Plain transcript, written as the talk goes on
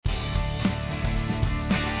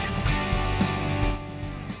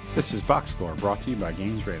This is Box Score, brought to you by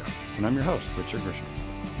Games Radar, and I'm your host, Richard Grisham.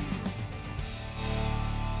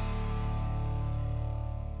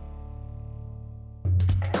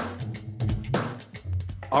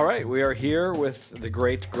 All right, we are here with the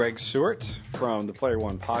great Greg Seward from the Player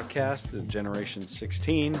One podcast, the Generation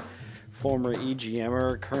 16, former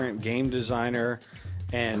EGMer, current game designer,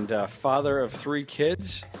 and father of 3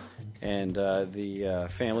 kids, and the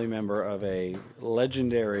family member of a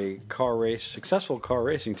legendary successful car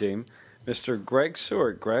racing team, Mr. Greg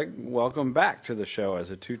Seward. Greg, welcome back to the show as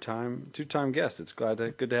a two-time guest. It's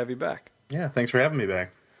good to have you back. Yeah, thanks for having me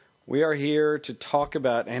back. We are here to talk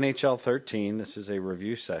about NHL 13. This is a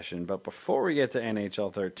review session, but before we get to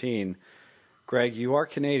NHL 13, Greg, you are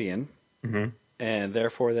Canadian, and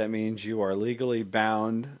therefore that means you are legally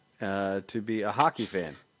bound to be a hockey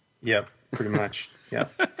fan. Yep, pretty much. Yeah.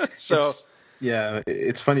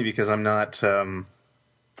 It's funny because I'm not.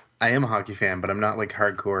 I am a hockey fan, but I'm not like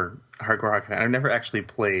hardcore hockey fan. I've never actually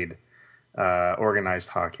played organized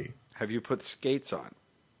hockey. Have you put skates on?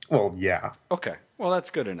 Well, yeah. Okay. Well,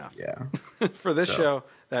 that's good enough. Yeah. For this show,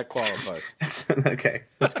 that qualifies. Okay,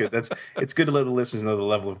 that's good. It's good to let the listeners know the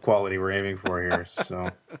level of quality we're aiming for here.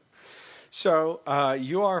 So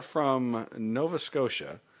you are from Nova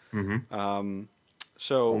Scotia. Mm-hmm.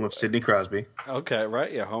 Home of Sidney Crosby. Okay,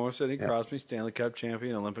 right. Yeah, home of Sidney Crosby, Stanley Cup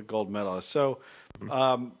champion, Olympic gold medalist. So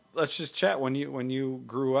let's just chat. When you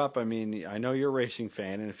grew up, I mean, I know you're a racing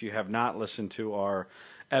fan, and if you have not listened to our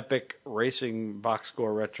epic racing box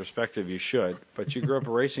score retrospective, you should. But you grew up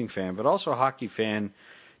a racing fan, but also a hockey fan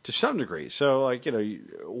to some degree. So, like, you know,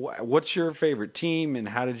 what's your favorite team, and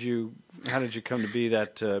how did you come to be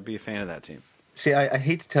a fan of that team? See, I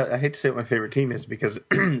hate to say what my favorite team is because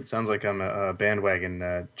it sounds like I'm a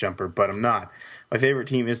bandwagon jumper, but I'm not. My favorite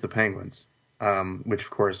team is the Penguins, which of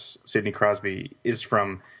course Sidney Crosby is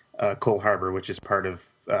from Cole Harbour, which is part of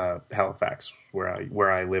Halifax, where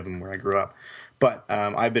I live and where I grew up. But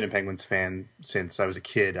I've been a Penguins fan since I was a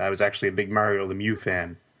kid. I was actually a big Mario Lemieux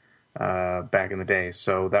fan back in the day.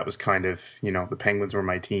 So that was kind of, the Penguins were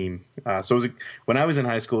my team. When I was in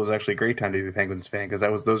high school, it was actually a great time to be a Penguins fan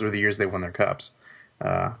because those were the years they won their cups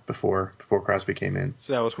before Crosby came in.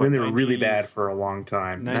 So that was when they were really bad for a long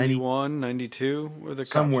time. 91, 92 were the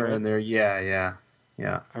cups, somewhere right? in there. Yeah.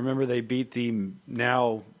 I remember they beat the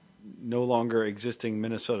now no longer existing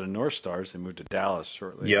Minnesota North Stars. They moved to Dallas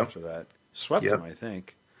shortly after that. Swept them, I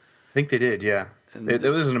think. I think they did, yeah. It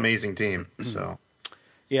was an amazing team. So,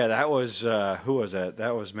 yeah, that was who was that?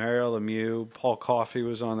 That was Mario Lemieux. Paul Coffey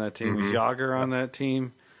was on that team. Was Yager on that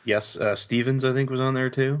team? Yes, Stevens I think was on there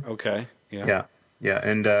too. Okay, yeah,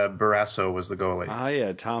 and Barrasso was the goalie.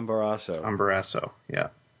 Yeah, Tom Barrasso. Tom Barrasso, yeah.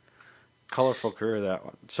 Colorful career, that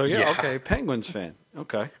one. So okay, Penguins fan.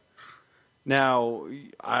 Okay. Now,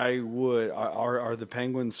 are the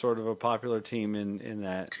Penguins sort of a popular team in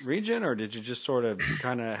that region, or did you just sort of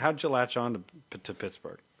how'd you latch on to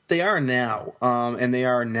Pittsburgh? They are now, and they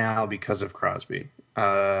are now because of Crosby,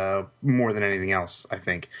 more than anything else, I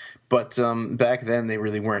think. But back then, they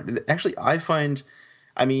really weren't. Actually,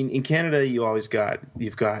 in Canada, you've got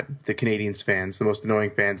the Canadiens fans, the most annoying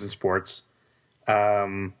fans in sports,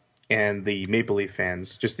 and the Maple Leaf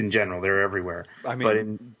fans, just in general, they're everywhere.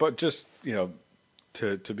 But just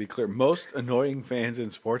to be clear, most annoying fans in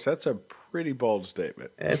sports, that's a pretty bold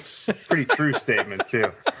statement. It's a pretty true statement,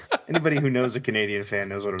 too. Anybody who knows a Canadian fan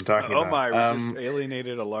knows what I'm talking about. Oh, my, we just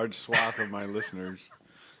alienated a large swath of my listeners.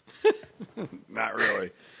 Not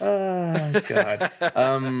really.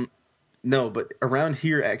 God. No, but around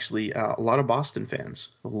here, actually, a lot of Boston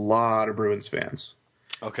fans, a lot of Bruins fans.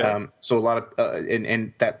 Okay. So a lot of,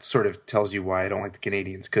 and that sort of tells you why I don't like the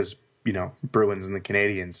Canadians, because, Bruins and the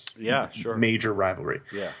Canadians. Yeah, sure. Major rivalry.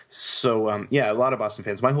 Yeah. So, a lot of Boston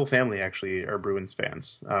fans. My whole family actually are Bruins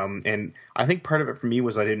fans. And I think part of it for me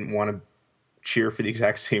was I didn't want to cheer for the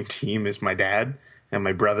exact same team as my dad and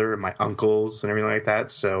my brother and my uncles and everything like that.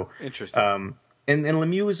 So, interesting. And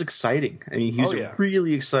Lemieux was exciting. I mean, he's a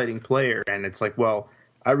really exciting player. And it's like, well,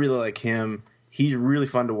 I really like him. He's really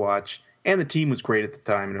fun to watch. And the team was great at the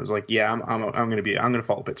time, and it was like, I'm going to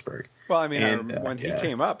follow Pittsburgh. Well, I mean, when he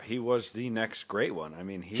came up, he was the next great one. I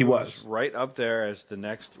mean, he was right up there as the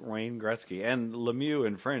next Wayne Gretzky, and Lemieux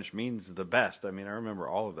in French means the best. I mean, I remember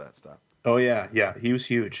all of that stuff. Oh yeah, he was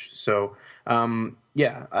huge. So, I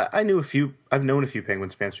knew I've known a few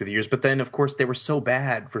Penguins fans through the years, but then of course they were so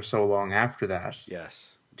bad for so long after that.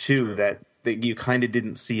 Yes, too, true. that you kind of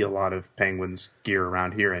didn't see a lot of Penguins gear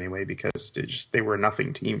around here anyway, because they were a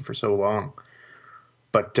nothing team for so long.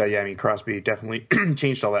 But Crosby definitely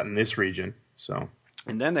changed all that in this region. So,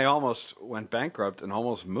 and then they almost went bankrupt and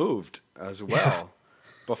almost moved as well.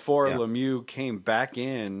 before Lemieux came back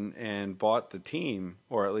in and bought the team,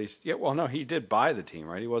 or at least, he did buy the team,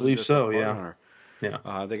 right? He wasn't just a part owner.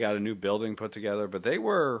 Yeah. They got a new building put together, but they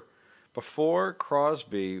were, before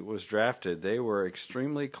Crosby was drafted, they were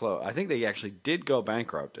extremely close. I think they actually did go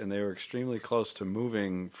bankrupt, and they were extremely close to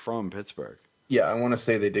moving from Pittsburgh. Yeah, I want to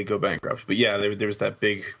say they did go bankrupt, but yeah, there was that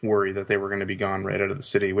big worry that they were going to be gone right out of the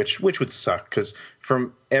city, which would suck because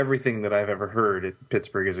from everything that I've ever heard,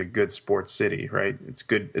 Pittsburgh is a good sports city, right? It's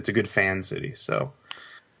good. It's a good fan city. So,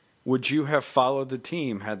 would you have followed the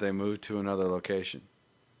team had they moved to another location?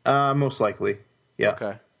 Most likely, yeah.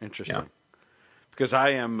 Okay, interesting. Yeah. Because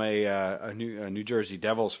I am a New Jersey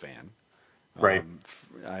Devils fan. Right.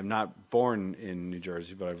 I'm not born in New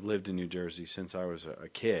Jersey, but I've lived in New Jersey since I was a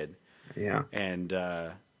kid. Yeah. And,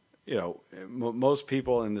 most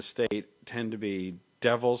people in the state tend to be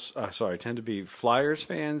Flyers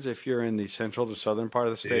fans if you're in the central to southern part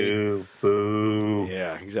of the state. Boo.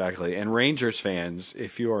 Yeah, exactly. And Rangers fans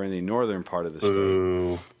if you are in the northern part of the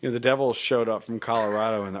Boo. state. The Devils showed up from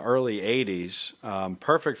Colorado in the early 80s.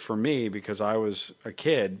 Perfect for me because I was a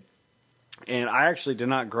kid. And I actually did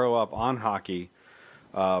not grow up on hockey.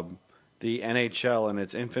 The NHL and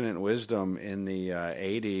its infinite wisdom in the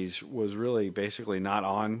 80s was really basically not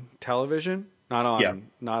on television, not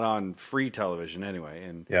on free television anyway.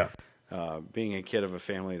 And being a kid of a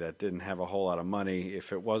family that didn't have a whole lot of money,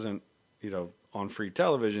 if it wasn't on free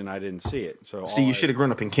television, I didn't see it. So you should have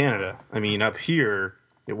grown up in Canada. I mean, up here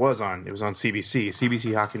it was on CBC.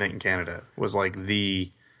 CBC Hockey Night in Canada was like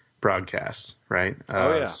the broadcast, right?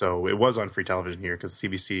 So it was on free television here because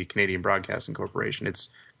CBC, Canadian Broadcasting Corporation, it's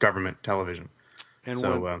government television. And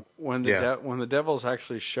so, when the Devils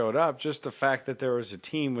actually showed up, just the fact that there was a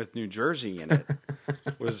team with New Jersey in it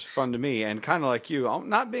was fun to me. And kind of like you,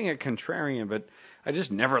 not being a contrarian, but I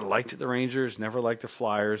just never liked the Rangers, never liked the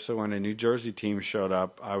Flyers. So when a New Jersey team showed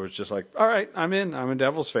up, I was just like, all right, I'm in. I'm a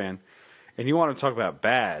Devils fan. And you want to talk about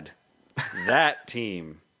bad. That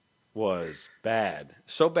team was bad.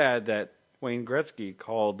 So bad that Wayne Gretzky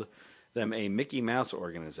called them a Mickey Mouse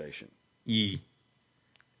organization.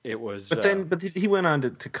 It was, but he went on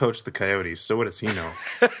to coach the Coyotes. So what does he know?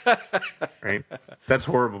 Right? That's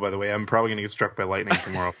horrible, by the way. I'm probably going to get struck by lightning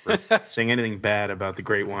tomorrow for saying anything bad about the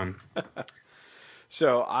Great One.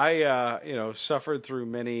 So I, suffered through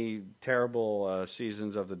many terrible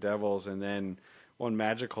seasons of the Devils, and then one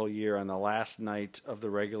magical year on the last night of the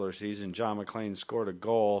regular season, John McClain scored a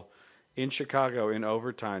goal in Chicago in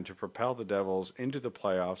overtime to propel the Devils into the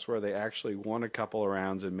playoffs, where they actually won a couple of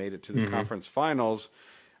rounds and made it to the conference finals,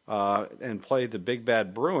 and played the big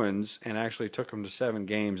bad Bruins and actually took them to 7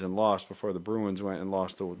 games and lost before the Bruins went and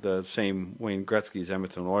lost to the same Wayne Gretzky's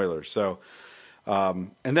Edmonton Oilers. So,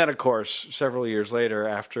 and then, of course, several years later,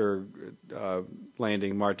 after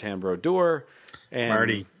landing Martin Brodeur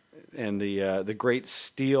and the great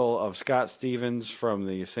steal of Scott Stevens from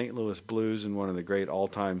the St. Louis Blues and one of the great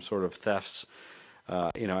all-time sort of thefts,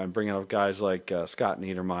 and bringing up guys like Scott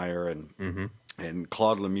Niedermayer and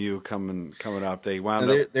Claude Lemieux coming up. They wound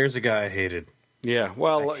up. There's a guy I hated. Yeah,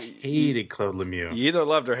 well, I hated Claude Lemieux. You either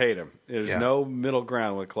loved or hate him. There's no middle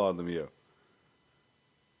ground with Claude Lemieux.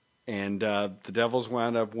 And the Devils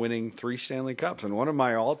wound up winning 3 Stanley Cups. And one of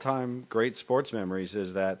my all-time great sports memories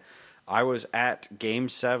is that I was at Game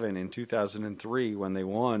 7 in 2003 when they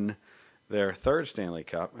won their 3rd Stanley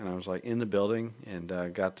Cup, and I was like in the building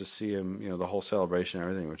and got to see him, the whole celebration and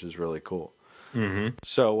everything, which is really cool. Mm-hmm.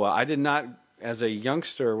 So I did not, as a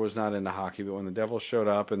youngster, was not into hockey, but when the Devils showed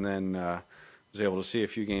up, and then was able to see a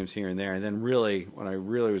few games here and there, and then really, when I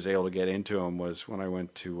really was able to get into them was when I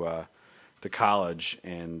went to college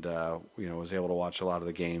and was able to watch a lot of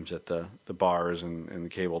the games at the bars and the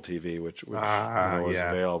cable TV, which was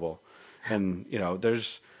available. And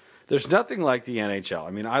there's nothing like the NHL.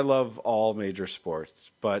 I mean, I love all major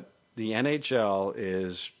sports, but the NHL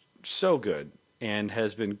is so good and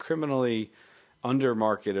has been criminally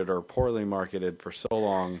undermarketed or poorly marketed for so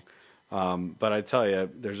long. But I tell you,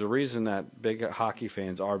 there's a reason that big hockey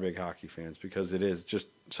fans are big hockey fans, because it is just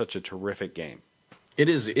such a terrific game. It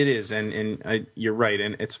is, and you're right.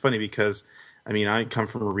 And it's funny because, I mean, I come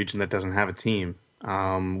from a region that doesn't have a team.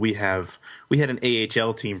 We had an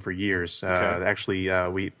AHL team for years. Okay. Actually,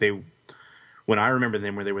 when I remember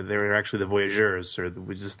them, they were actually the Voyageurs, or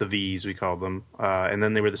just the V's we called them, and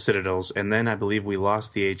then they were the Citadels, and then I believe we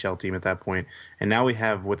lost the AHL team at that point, and now we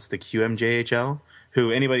have what's the QMJHL.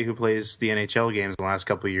 Anybody who plays the NHL games in the last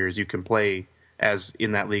couple of years, you can play as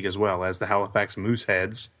in that league as well as the Halifax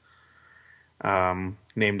Mooseheads,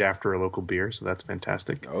 named after a local beer, so that's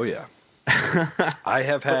fantastic. Oh yeah. I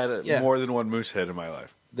have had more than one Moosehead in my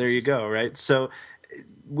life. There you go, right? So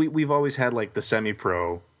we've always had like the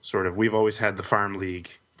semi-pro sort of. We've always had the farm league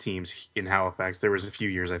teams in Halifax. There was a few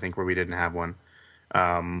years I think where we didn't have one.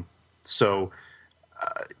 So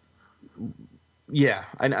yeah,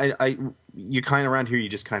 I you kind of around here you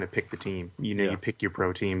just kind of pick the team. You know, you pick your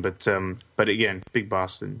pro team. But again, big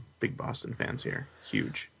Boston fans here,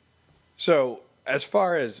 huge. So as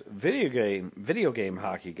far as video game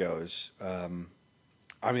hockey goes,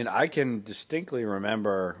 I mean, I can distinctly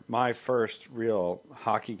remember my first real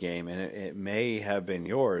hockey game, and it may have been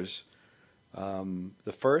yours.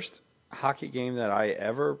 The first hockey game that I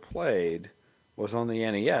ever played was on the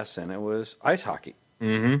NES, and it was ice hockey.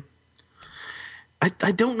 Mm-hmm.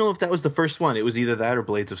 I don't know if that was the first one. It was either that or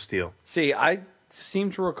Blades of Steel. See, I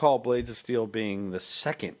seem to recall Blades of Steel being the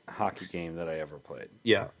second hockey game that I ever played.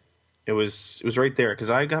 Yeah. It was right there because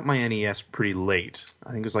I got my NES pretty late.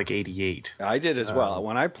 I think it was like '88. I did as well.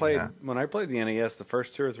 When I played the NES, the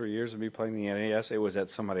first 2 or 3 years of me playing the NES, it was at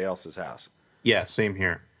somebody else's house. Yeah, same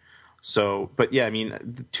here. So, but yeah, I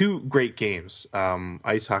mean, 2 great games.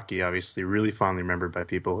 Ice hockey, obviously, really fondly remembered by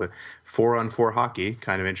people. 4-on-4 hockey,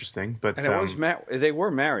 kind of interesting. But and it was they were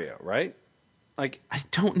Mario, right? Like, I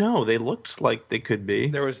don't know. They looked like they could be.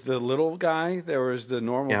 There was the little guy, there was the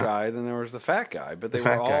normal guy, then there was the fat guy. But they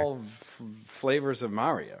were all flavors of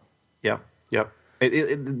Mario. Yep.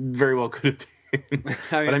 It very well could have been.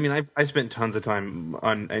 But I mean, I spent tons of time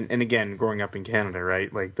on, and again, growing up in Canada,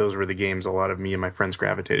 right? Like, those were the games a lot of me and my friends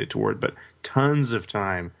gravitated toward. But tons of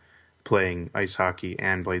time playing ice hockey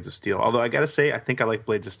and Blades of Steel. Although I gotta say, I think I like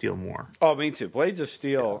Blades of Steel more. Oh, me too. Blades of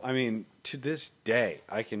Steel. I mean, to this day,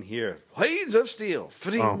 I can hear Blades of Steel.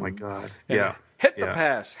 Oh my god! And hit the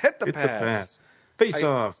pass. Hit the pass. Face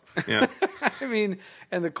off. Yeah. I mean,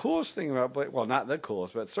 and the coolest thing about well, not the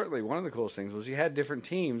coolest, but certainly one of the coolest things was you had different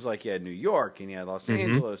teams. Like you had New York, and you had Los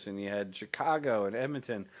Angeles, and you had Chicago and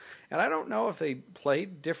Edmonton. And I don't know if they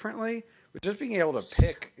played differently. But just being able to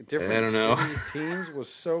pick different cities' teams was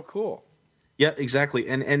so cool. Yeah, exactly.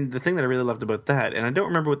 And the thing that I really loved about that, and I don't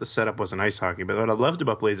remember what the setup was in ice hockey, but what I loved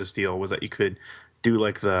about Blades of Steel was that you could do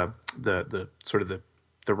like the sort of the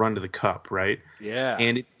run to the cup, right? Yeah.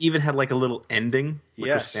 And it even had like a little ending,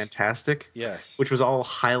 which was fantastic. Yes. Which was all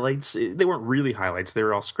highlights. They weren't really highlights. They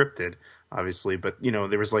were all scripted, obviously. But, you know,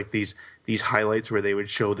 there was like these highlights where they would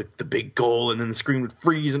show the big goal and then the screen would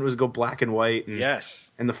freeze and it would go black and white. And, yes.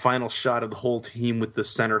 And the final shot of the whole team with the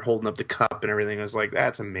center holding up the cup and everything. I was like,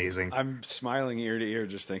 that's amazing. I'm smiling ear to ear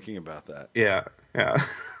just thinking about that. Yeah.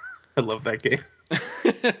 I love that game.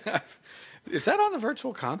 Is that on the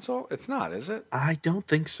Virtual Console? It's not, is it? I don't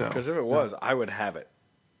think so. Because if it was, I would have it.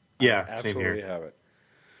 Yeah, absolutely same here. Have it.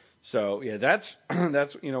 So yeah, that's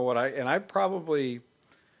you know what I probably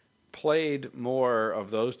played more of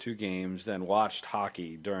those 2 games than watched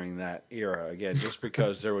hockey during that era. Again, just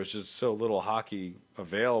because there was just so little hockey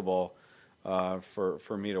available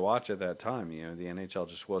for me to watch at that time. You know, the NHL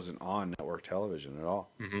just wasn't on network television at all.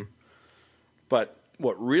 Mm-hmm. But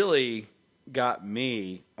what really got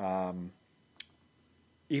me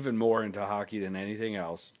even more into hockey than anything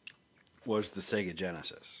else was the Sega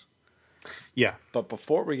Genesis. Yeah. But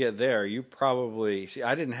before we get there, you probably... See,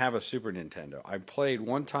 I didn't have a Super Nintendo. I played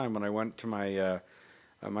one time when I went to my...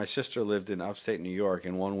 my sister lived in upstate New York,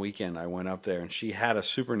 and one weekend I went up there, and she had a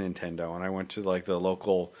Super Nintendo, and I went to like the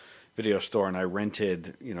local video store, and I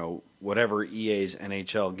rented, you know, whatever EA's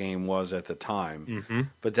NHL game was at the time. Mm-hmm.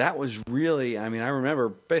 But that was really... I mean, I remember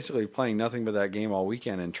basically playing nothing but that game all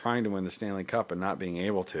weekend and trying to win the Stanley Cup and not being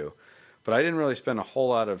able to. But I didn't really spend a whole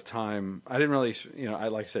lot of time. I didn't really, you know, I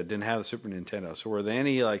like I said, didn't have the Super Nintendo. So were there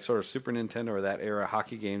any like sort of Super Nintendo or that era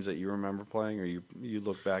hockey games that you remember playing, or you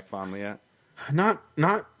look back fondly at? Not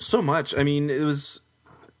so much. I mean,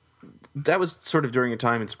 that was sort of during a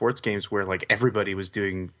time in sports games where like everybody was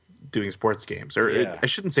doing sports games. Or I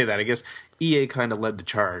shouldn't say that. I guess EA kind of led the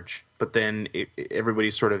charge, but then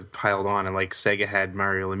everybody sort of piled on, and like Sega had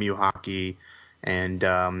Mario Lemieux hockey. And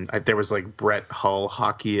there was like Brett Hull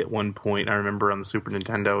hockey at one point. I remember on the Super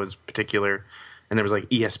Nintendo in particular, and there was like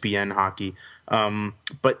ESPN hockey.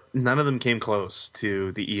 But none of them came close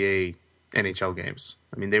to the EA NHL games.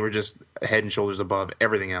 I mean, they were just head and shoulders above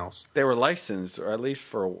everything else. They were licensed, or at least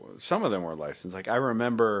for some of them were licensed. Like I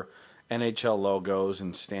remember NHL logos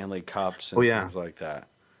and Stanley Cups and things like that.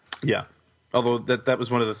 Yeah. Although that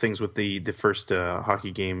was one of the things with the first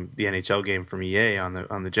hockey game, the NHL game from EA on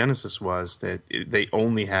the Genesis, was that they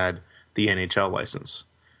only had the NHL license,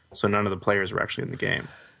 so none of the players were actually in the game.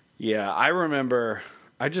 Yeah,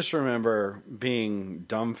 I just remember being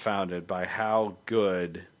dumbfounded by how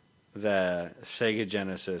good the Sega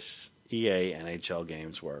Genesis EA NHL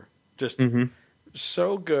games were. Just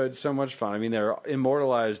So good, so much fun. I mean, they're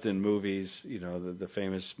immortalized in movies. You know, the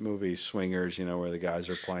famous movie Swingers. You know, where the guys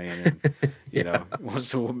are playing and you know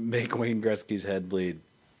wants to make Wayne Gretzky's head bleed.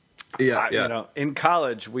 Yeah, You know, in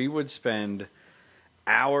college we would spend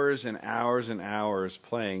hours and hours and hours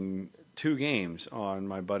playing two games on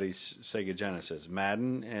my buddy's Sega Genesis,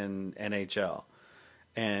 Madden and NHL,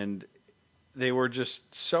 and they were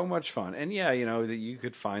just so much fun. And yeah, you know that you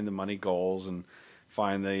could find the money goals and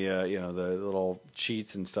find the you know the little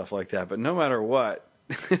cheats and stuff like that. But no matter what,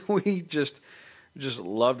 we just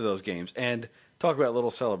loved those games. And talk about little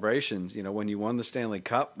celebrations. You know, when you won the Stanley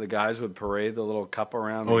Cup, the guys would parade the little cup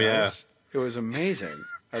around the ice. It was amazing.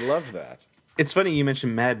 I loved that. It's funny you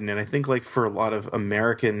mentioned Madden, and I think like for a lot of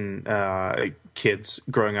American kids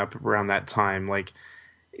growing up around that time, like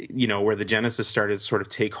you know where the Genesis started to sort of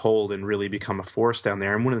take hold and really become a force down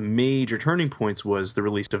there. And one of the major turning points was the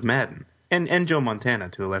release of Madden. And Joe Montana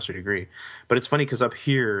to a lesser degree. But it's funny because up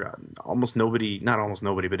here, almost nobody, not almost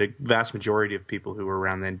nobody, but a vast majority of people who were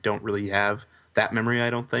around then don't really have that memory, I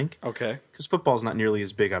don't think. Okay. Because football's not nearly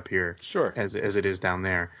as big up here Sure. as it is down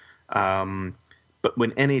there. But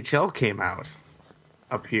when NHL came out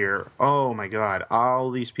up here, oh my God,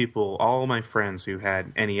 all these people, all my friends who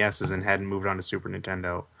had NESs and hadn't moved on to Super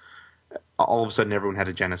Nintendo, all of a sudden everyone had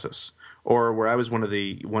a Genesis. Or where I was one of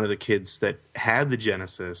the kids that had the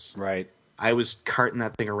Genesis. Right. I was carting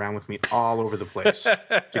that thing around with me all over the place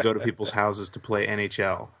to go to people's houses to play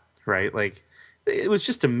NHL, right? Like, it was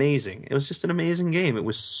just amazing. It was just an amazing game. It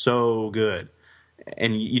was so good.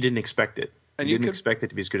 And you didn't expect it. And you didn't expect it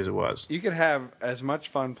to be as good as it was. You could have as much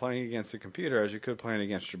fun playing against the computer as you could playing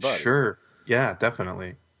against your buddy. Sure. Yeah,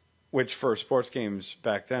 definitely. Which for sports games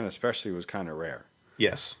back then especially was kind of rare.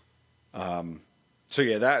 Yes. So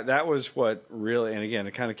yeah, that was what really, and again,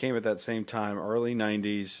 it kind of came at that same time, early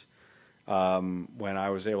 90s, when I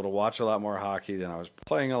was able to watch a lot more hockey, then I was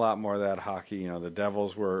playing a lot more of that hockey. You know, the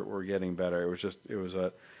Devils were getting better. It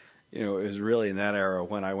was really in that era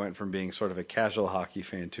when I went from being sort of a casual hockey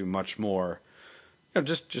fan to much more, you know,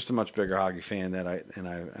 just a much bigger hockey fan that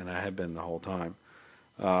I had been the whole time.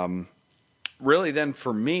 Really then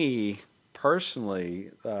for me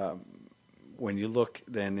personally, when you look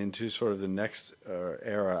then into sort of the next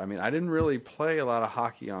era, I mean, I didn't really play a lot of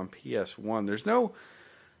hockey on PS1.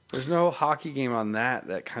 There's no hockey game on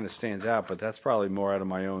that kind of stands out, but that's probably more out of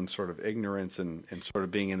my own sort of ignorance and sort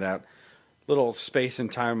of being in that little space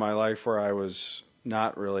and time in my life where I was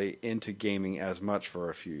not really into gaming as much for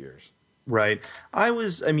a few years. Right. I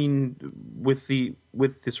mean, with the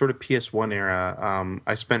sort of PS1 era,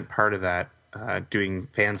 I spent part of that doing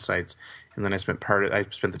fan sites, and then I spent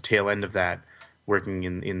the tail end of that working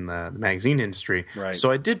in the magazine industry. Right.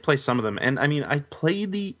 So I did play some of them. And I mean, I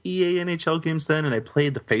played the EA NHL games then, and I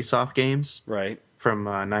played the Face-Off games. Right. From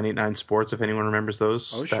 989 Sports, if anyone remembers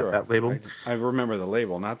those. Oh, sure. That label. I remember the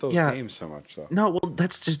label, not those games so much, though. No, well,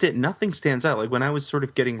 that's just it. Nothing stands out. Like, when I was sort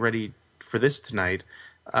of getting ready for this tonight,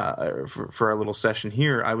 for our little session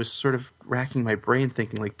here, I was sort of racking my brain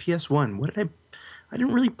thinking, like, PS1, I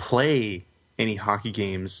didn't really play any hockey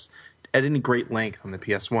games at any great length on the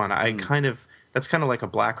PS1. That's kind of like a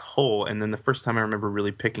black hole. And then the first time I remember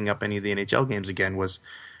really picking up any of the NHL games again was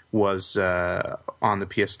on the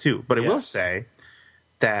PS2. But I will say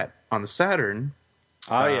that on the Saturn,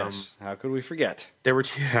 yes, how could we forget? There were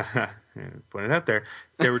two. Put it out there.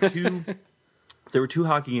 There were two. There were two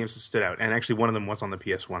hockey games that stood out, and actually one of them was on the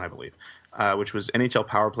PS1, I believe, which was NHL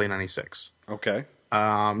Power Play '96. Okay.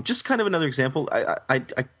 Just kind of another example. I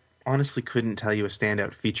honestly couldn't tell you a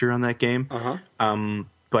standout feature on that game.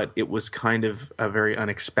 But it was kind of a very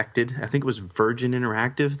unexpected. I think it was Virgin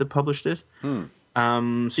Interactive that published it. So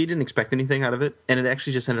you didn't expect anything out of it, and it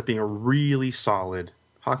actually just ended up being a really solid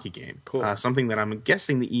hockey game. Cool. Something that I'm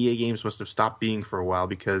guessing the EA games must have stopped being for a while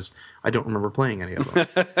because I don't remember playing any of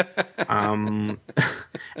them.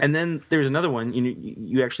 And then there's another one.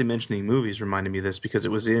 You actually mentioning movies reminded me of this because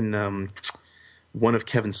it was in one of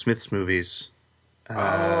Kevin Smith's movies.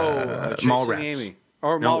 Mallrats. Amy.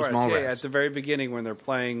 Or Mallrats. Mallrats. Yeah, at the very beginning when they're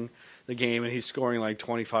playing the game and he's scoring like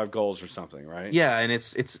 25 goals or something, right? Yeah, and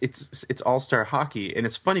it's all-star hockey, and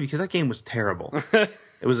it's funny because that game was terrible.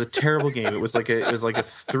 It was a terrible game. It was like a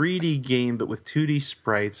 3D game but with 2D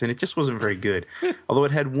sprites, and it just wasn't very good. Although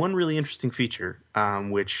it had one really interesting feature,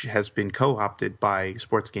 which has been co-opted by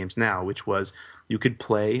sports games now, which was you could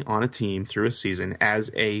play on a team through a season as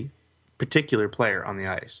a particular player on the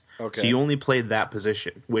ice. Okay. So you only played that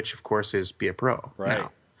position, which of course is be a pro. Right.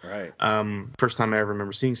 Now. Right. First time I ever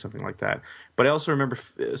remember seeing something like that. But I also remember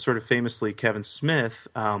sort of famously Kevin Smith,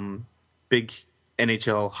 big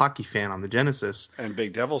NHL hockey fan on the Genesis. And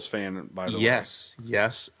big Devils fan, by the way. Yes.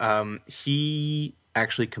 He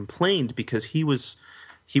actually complained because he was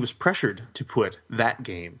pressured to put that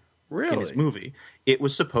game in his Really? movie. It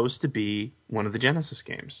was supposed to be one of the Genesis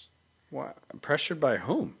games. What? Pressured by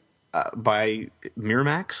whom? By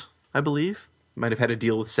Miramax, I believe. Might have had a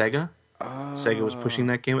deal with Sega. Sega was pushing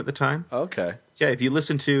that game at the time. Okay. So yeah, if you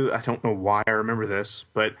listen to, I don't know why I remember this,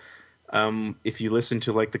 but if you listen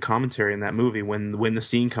to like the commentary in that movie, when the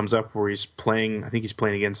scene comes up where he's playing, I think he's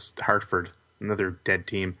playing against Hartford, another dead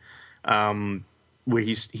team, where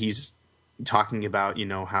he's talking about, you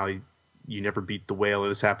know, how you never beat the whale, or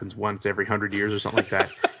this happens once every 100 years or something like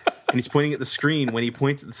that. And he's pointing at the screen. When he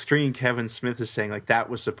points at the screen, Kevin Smith is saying, like, that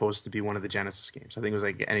was supposed to be one of the Genesis games. I think it was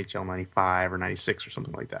like NHL 95 or 96 or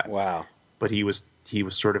something like that. Wow. But he was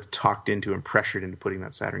sort of talked into and pressured into putting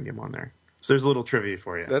that Saturn game on there. So there's a little trivia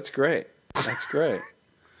for you. That's great. That's great.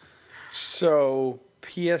 So,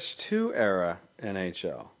 PS2 era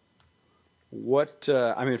NHL. What,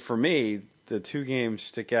 I mean, for me, the two games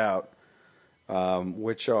stick out,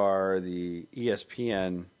 which are the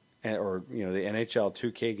ESPN or, you know, the NHL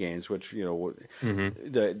 2K games, which, you know,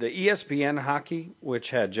 the ESPN hockey,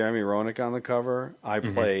 which had Jeremy Roenick on the cover, I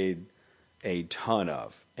played a ton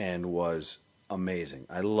of and was amazing.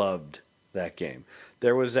 I loved that game.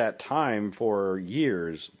 There was that time for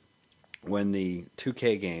years when the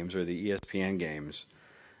 2K games or the ESPN games,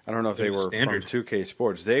 I don't know if they were standard from 2K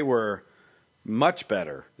Sports, they were much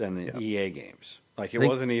better than the EA games. Like, it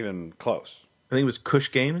wasn't even close. I think it was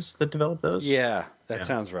Cush Games that developed those. Yeah, that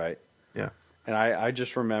sounds right. Yeah. And I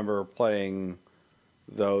just remember playing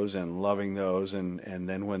those and loving those, and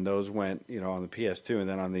then when those went, you know, on the PS2 and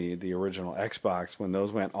then on the original Xbox, when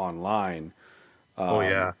those went online,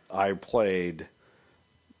 I played,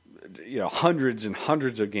 you know, hundreds and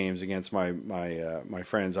hundreds of games against my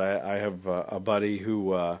friends. I have a buddy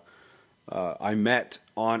who I met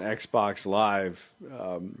on Xbox Live,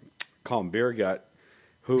 call him Beer Gut,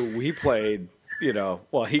 who we played. You know,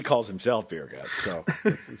 well, he calls himself Beer Gut, so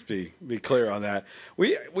let's be clear on that.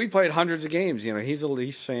 We played hundreds of games. You know, he's a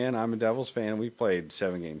Leafs fan, I'm a Devils fan. We played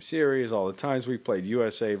 7-game series all the times. We played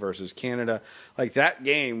USA versus Canada. Like, that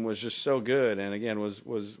game was just so good, and again was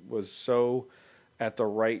so at the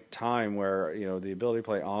right time where, you know, the ability to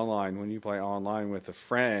play online, when you play online with a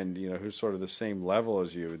friend, you know, who's sort of the same level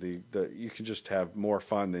as you, you can just have more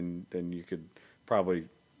fun than you could probably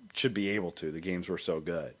should be able to. The games were so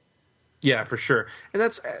good. Yeah, for sure. And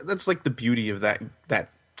that's like the beauty of that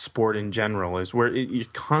sport in general, is where you're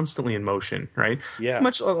constantly in motion, right? Yeah.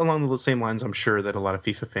 Much along the same lines, I'm sure that a lot of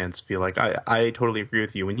FIFA fans feel like. I totally agree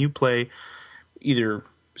with you. When you play either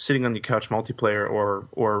sitting on the couch multiplayer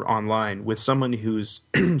or online with someone who's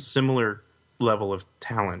similar level of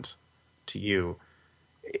talent to you,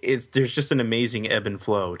 there's just an amazing ebb and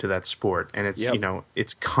flow to that sport, and it's you know,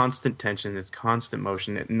 it's constant tension, it's constant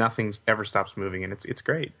motion, nothing ever stops moving, and it's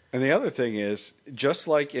great. And the other thing is, just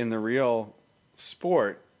like in the real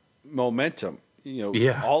sport, momentum. You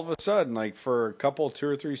know, all of a sudden, like for a couple, 2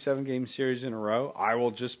 or 3 7-game series in a row, I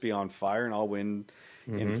will just be on fire and I'll win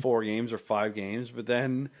in 4 games or 5 games, but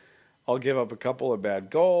then I'll give up a couple of bad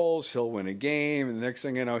goals, he'll win a game, and the next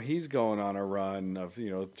thing I know, he's going on a run of, you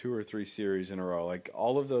know, 2 or 3 series in a row. Like,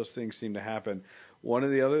 all of those things seem to happen. One of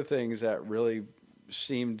the other things that really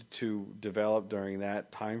seemed to develop during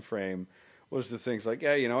that time frame was the things like,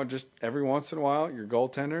 yeah, you know, just every once in a while, your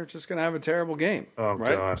goaltender is just going to have a terrible game. Oh,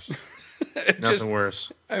 right? gosh. Nothing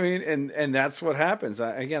worse. I mean, and that's what happens.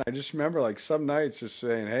 I just remember, like, some nights just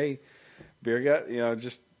saying, hey, Beer Gut, you know,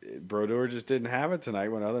 just Brodeur just didn't have it tonight,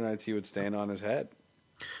 when other nights he would stand on his head.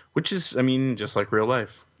 Which is, I mean, just like real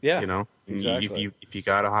life. Yeah, you know, exactly. If you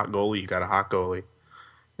got a hot goalie, you got a hot goalie.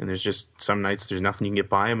 And there's just some nights there's nothing you can get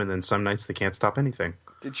by them, and then some nights they can't stop anything.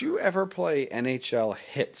 Did you ever play NHL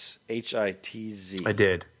Hitz? HITZ. I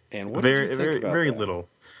did. And what did you think about very that? little.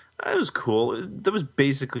 It was cool. That was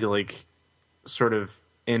basically like sort of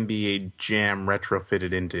NBA Jam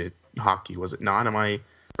retrofitted into hockey, was it not? Am I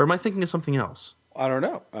thinking of something else? I don't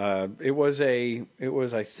know. It was I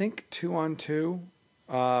think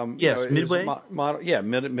 2-on-2. Yes, Midway.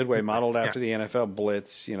 Midway modeled after the NFL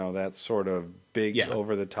Blitz. You know, that sort of big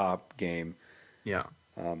over the top game. Yeah.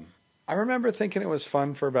 I remember thinking it was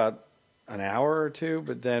fun for about an hour or two,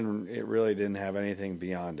 but then it really didn't have anything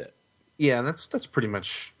beyond it. Yeah, that's pretty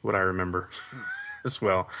much what I remember as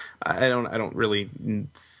well. I don't really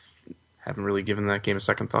haven't really given that game a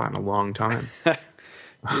second thought in a long time.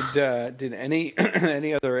 Did any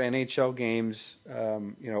other NHL games,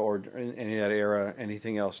 you know, or any of that era,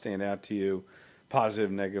 anything else stand out to you,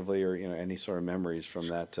 positive, negatively, or, you know, any sort of memories from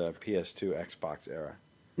that PS2 Xbox era?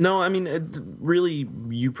 No, I mean, really,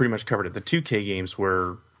 you pretty much covered it. The 2K games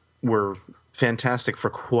were fantastic for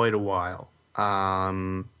quite a while.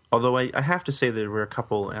 Although I have to say there were a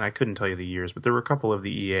couple, and I couldn't tell you the years, but there were a couple of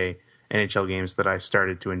the EA NHL games that I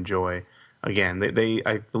started to enjoy. Again, they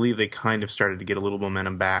I believe they kind of started to get a little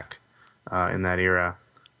momentum back in that era.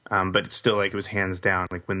 But it's still like it was hands down.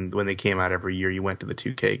 Like when they came out every year, you went to the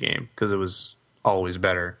 2K game because it was always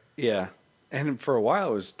better. Yeah, and for a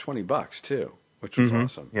while it was $20 too, which was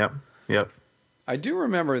awesome. Yep. Yep. I do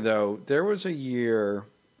remember though there was a year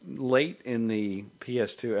late in the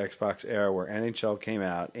PS2 Xbox era where NHL came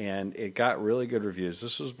out and it got really good reviews.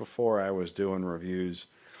 This was before I was doing reviews,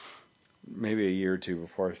 maybe a year or two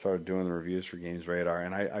before I started doing the reviews for Games Radar,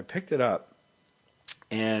 and I picked it up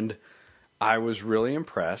and I was really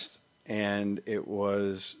impressed, and it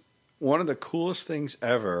was one of the coolest things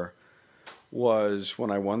ever was when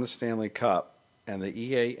I won the Stanley Cup and the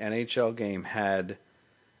EA NHL game had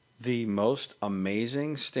the most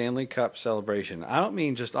amazing Stanley Cup celebration. I don't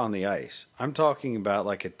mean just on the ice. I'm talking about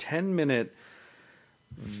like a 10-minute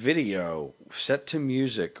video set to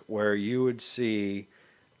music where you would see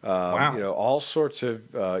Wow. all sorts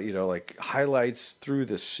of like highlights through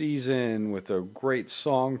the season with a great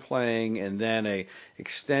song playing, and then a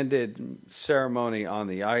extended ceremony on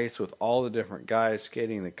the ice with all the different guys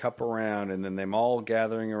skating the cup around, and then them all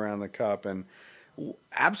gathering around the cup, and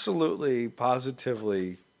absolutely,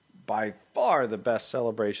 positively, by far the best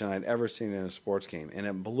celebration I'd ever seen in a sports game, and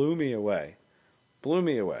it blew me away. Blew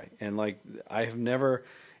me away, and like I have never,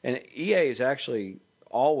 and EA is actually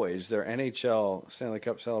always their NHL Stanley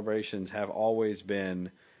Cup celebrations have always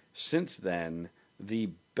been since then the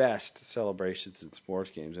best celebrations in sports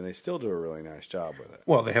games, and they still do a really nice job with it.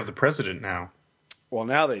 Well, they have the president now. Well,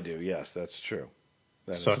 now they do. Yes, that's true.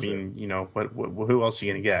 So I mean, you know, what who else are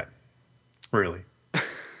you going to get? Really?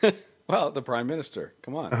 Well, the prime minister.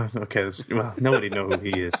 Come on. Okay. Well, nobody know who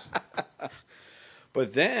he is.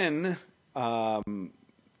 But then,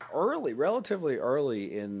 relatively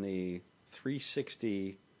early in the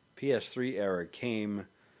 360 PS3 era came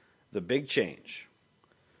the big change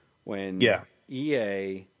when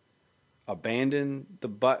EA abandoned the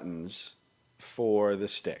buttons for the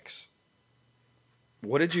sticks.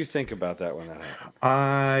 What did you think about that when that happened?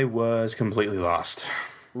 I was completely lost.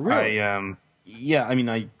 Really? Yeah. I mean,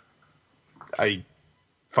 I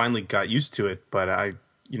finally got used to it, but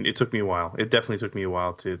it took me a while. It definitely took me a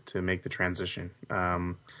while to make the transition.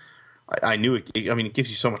 I knew it. I mean, it gives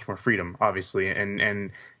you so much more freedom, obviously,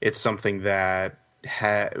 and it's something that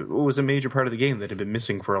was a major part of the game that had been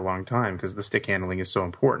missing for a long time because the stick handling is so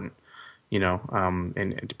important, you know.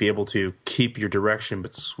 And to be able to keep your direction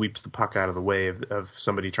but sweeps the puck out of the way of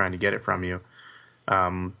somebody trying to get it from you,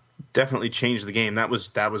 definitely changed the game. That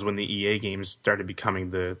was when the EA games started becoming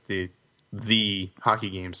the hockey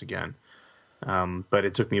games again. But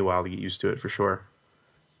it took me a while to get used to it for sure.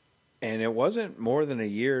 And it wasn't more than a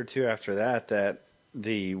year or two after that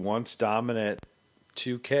the once dominant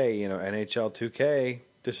 2K, NHL 2K,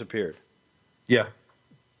 disappeared. Yeah.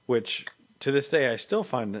 Which, to this day, I still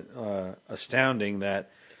find astounding that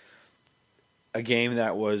a game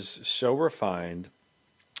that was so refined,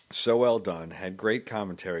 so well done, had great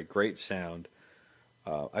commentary, great sound.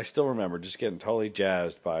 I still remember just getting totally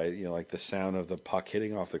jazzed by, like the sound of the puck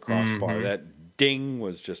hitting off the crossbar. Mm-hmm. That ding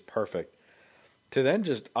was just perfect. To then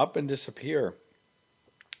just up and disappear,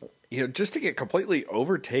 just to get completely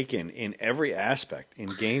overtaken in every aspect, in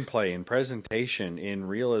gameplay, in presentation, in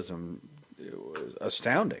realism, it was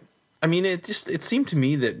astounding. I mean, it seemed to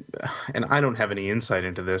me that, and I don't have any insight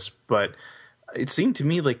into this, but it seemed to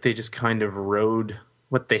me like they just kind of rode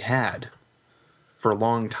what they had for a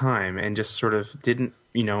long time and just sort of didn't,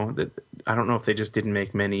 I don't know if they just didn't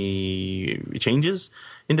make many changes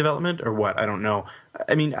in development or what. I don't know.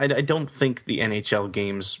 I mean, I don't think the NHL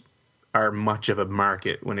games are much of a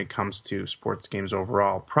market when it comes to sports games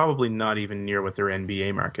overall. Probably not even near what their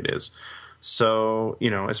NBA market is. So,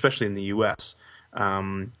 especially in the U.S.,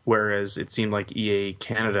 whereas it seemed like EA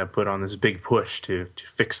Canada put on this big push to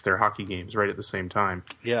fix their hockey games right at the same time.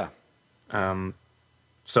 Yeah.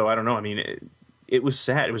 So I don't know. I mean, it was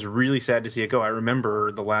sad. It was really sad to see it go. I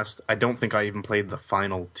remember I don't think I even played the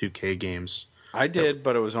final 2K games. I did,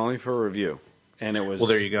 but it was only for review. And it was, well,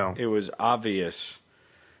 there you go. It was obvious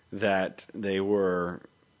that they were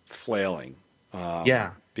flailing.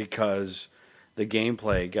 Because the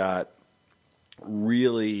gameplay got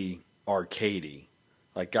really arcadey.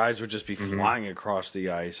 Like guys would just be flying across the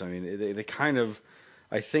ice. I mean, they kind of,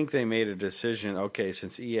 I think they made a decision. Okay,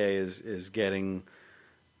 since EA is getting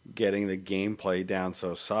the gameplay down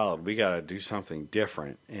so solid, we got to do something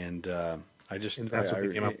different. And And that's what they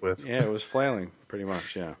came up with. Yeah, it was flailing pretty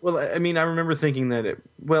much. Yeah. Well, I mean, I remember thinking that.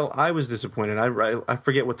 I was disappointed. I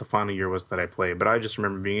forget what the final year was that I played, but I just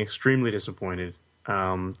remember being extremely disappointed.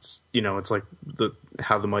 It's like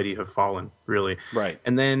how the mighty have fallen, really. Right.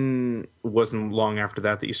 And then it wasn't long after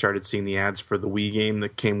that you started seeing the ads for the Wii game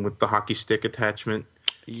that came with the hockey stick attachment.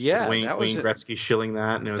 Yeah, Wayne Gretzky shilling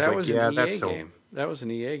that, and it was that's so. That was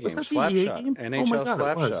an EA game. Was that the EA game? NHL oh my God,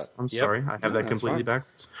 Slapshot. I'm sorry, I have that completely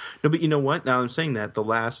backwards. No, but you know what? Now I'm saying that the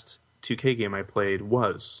last 2K game I played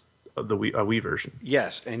was a Wii version.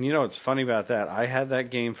 Yes, and you know what's funny about that? I had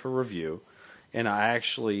that game for review, and I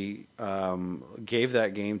actually gave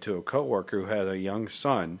that game to a coworker who had a young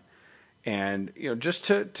son, and just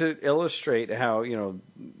to illustrate how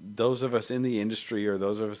those of us in the industry or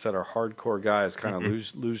those of us that are hardcore guys kind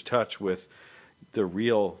of lose touch with the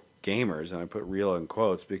real gamers, and I put real in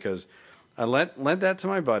quotes because I lent that to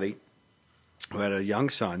my buddy who had a young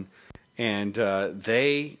son, and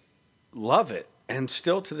they love it and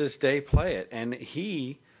still to this day play it. And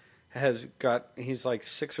he's like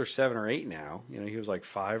 6 or 7 or 8 now. He was like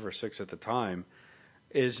 5 or 6 at the time.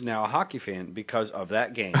 Is now a hockey fan because of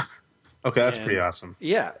that game. Okay, that's pretty awesome.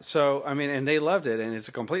 Yeah, so I mean, and they loved it, and it's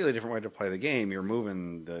a completely different way to play the game. You're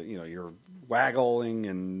moving, you're waggling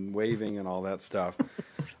and waving and all that stuff,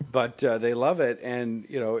 but they love it. And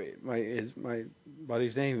my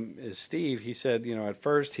buddy's name is Steve. He said, at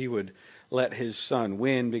first he would let his son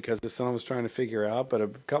win because his son was trying to figure out, but a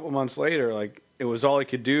couple months later, like it was all he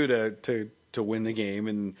could do to win the game,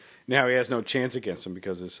 and now he has no chance against him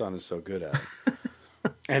because his son is so good at it.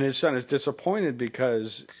 And his son is disappointed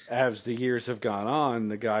because as the years have gone on,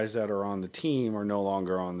 the guys that are on the team are no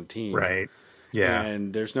longer on the team. Right. Yeah.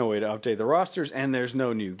 And there's no way to update the rosters, and there's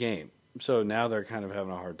no new game. So now they're kind of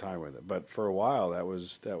having a hard time with it. But for a while, that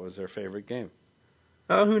was their favorite game.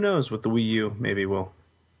 Oh, who knows? With the Wii U, maybe we'll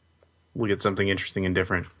get something interesting and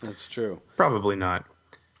different. That's true. Probably not.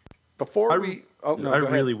 I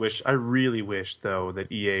really wish though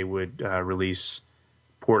that EA would release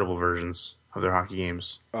portable versions of their hockey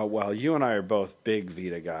games. Well, you and I are both big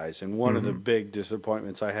Vita guys, and one of the big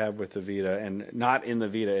disappointments I have with the Vita, and not in the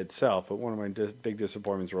Vita itself, but one of my big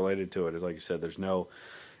disappointments related to it is, like you said, there's no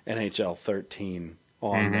NHL 13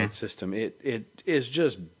 on that system. It is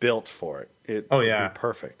just built for it. It would be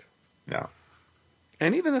perfect. Yeah.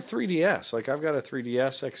 And even the 3DS, like I've got a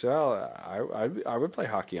 3DS XL, I would play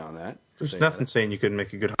hockey on that. There's nothing saying you couldn't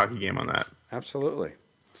make a good hockey game on that. Absolutely.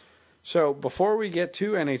 So before we get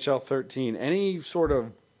to NHL 13, any sort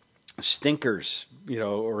of stinkers,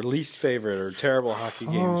 or least favorite or terrible hockey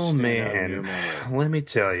games? Oh man, let me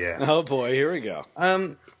tell you. Oh boy, here we go.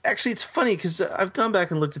 Actually, it's funny because I've gone back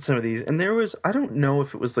and looked at some of these, and I don't know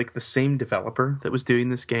if it was like the same developer that was doing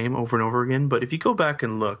this game over and over again, but if you go back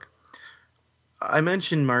and look, I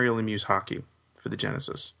mentioned Mario Lemieux's Hockey for the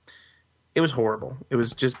Genesis. It was horrible. It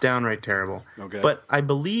was just downright terrible. Okay. But I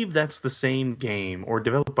believe that's the same game, or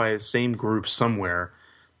developed by the same group somewhere,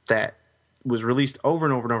 that was released over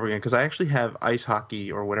and over and over again, because I actually have Ice Hockey,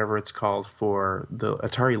 or whatever it's called, for the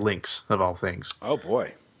Atari Lynx, of all things. Oh,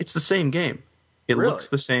 boy. It's the same game. It Really? looks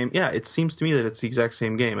the same. Yeah, it seems to me that it's the exact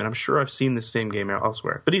same game, and I'm sure I've seen the same game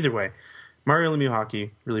elsewhere. But either way, Mario Lemieux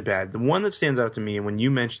Hockey, really bad. The one that stands out to me, and when you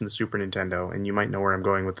mentioned the Super Nintendo, and you might know where I'm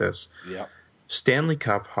going with this, Yep. Stanley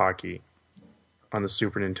Cup Hockey on the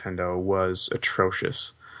Super Nintendo was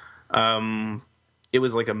atrocious. It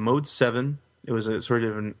was like a Mode 7. It was a sort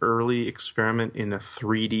of an early experiment in a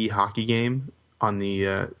 3D hockey game on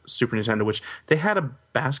the Super Nintendo, which they had a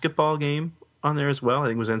basketball game on there as well. I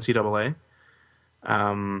think it was NCAA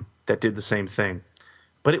that did the same thing.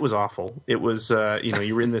 But it was awful. It was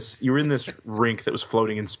you were in this rink that was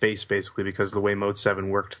floating in space, basically, because the way Mode 7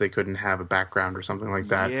 worked, they couldn't have a background or something like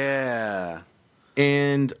that. Yeah.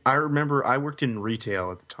 And I remember I worked in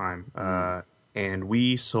retail at the time, and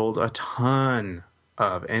we sold a ton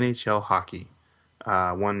of NHL hockey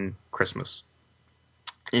one Christmas.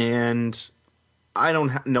 And I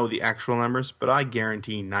don't know the actual numbers, but I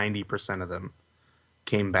guarantee 90% of them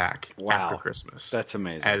came back after Christmas. That's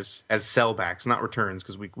amazing. As sellbacks, not returns,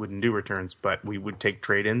 because we wouldn't do returns, but we would take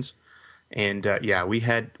trade-ins. And we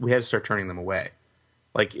had to start turning them away.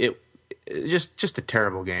 Like just a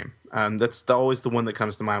terrible game. That's always the one that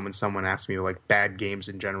comes to mind when someone asks me like bad games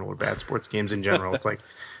in general or bad sports games in general. It's like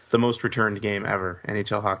the most returned game ever,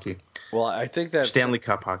 NHL hockey. Well, I think that Stanley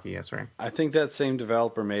Cup hockey, yes, right. I think that same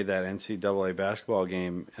developer made that NCAA basketball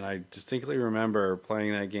game, and I distinctly remember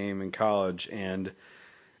playing that game in college. And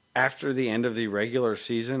after the end of the regular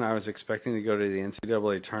season, I was expecting to go to the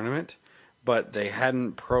NCAA tournament, but they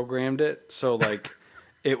hadn't programmed it, so like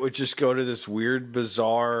it would just go to this weird,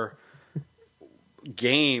 bizarre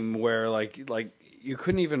game where like you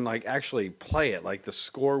couldn't even like actually play it. Like the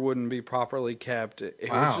score wouldn't be properly kept.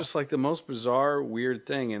 It was just like the most bizarre, weird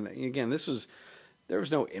thing. And again, there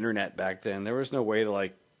was no internet back then. There was no way to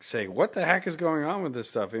like say what the heck is going on with this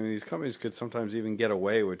stuff. I mean, these companies could sometimes even get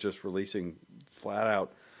away with just releasing flat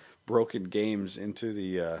out broken games into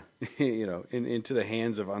the into the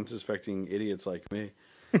hands of unsuspecting idiots like me.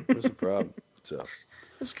 It was a problem. So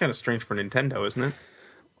this is kind of strange for Nintendo, isn't it?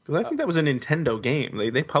 Because I think that was a Nintendo game.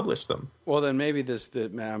 They published them. Well, then maybe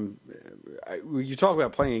you talk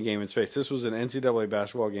about playing a game in space. This was an NCAA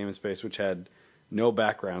basketball game in space, which had no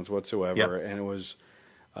backgrounds whatsoever, and it was,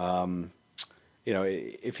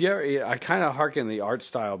 if you ever, I kind of hearken the art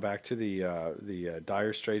style back to the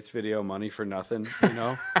Dire Straits video, "Money for Nothing."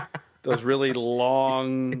 Those really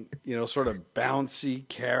long, sort of bouncy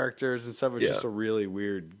characters and stuff. It was just a really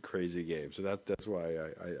weird, crazy game. So that's why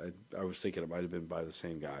I was thinking it might have been by the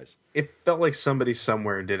same guys. It felt like somebody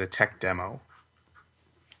somewhere did a tech demo,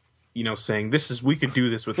 saying we could do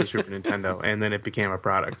this with the Super Nintendo, and then it became a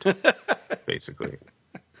product, basically.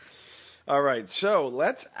 All right, so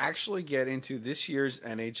let's actually get into this year's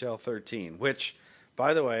NHL 13, which,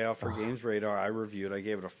 by the way, for Games Radar, I reviewed. I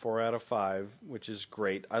gave it a 4 out of 5, which is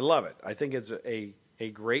great. I love it. I think it's a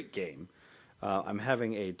great game. I'm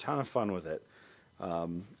having a ton of fun with it.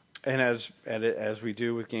 And as we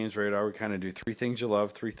do with Games Radar, we kind of do 3 things you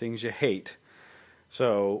love, 3 things you hate.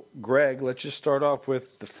 So, Greg, let's just start off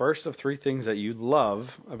with the first of 3 things that you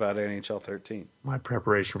love about NHL 13. My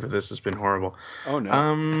preparation for this has been horrible. Oh,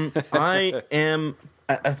 no. I am...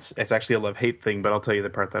 It's actually a love-hate thing, but I'll tell you the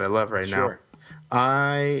part that I love right now. Sure.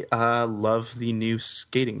 I love the new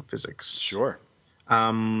skating physics. Sure.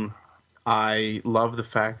 I love the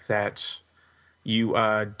fact that you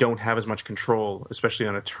don't have as much control, especially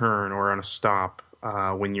on a turn or on a stop,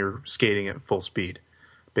 when you're skating at full speed.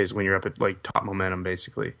 Basically, when you're up at like top momentum,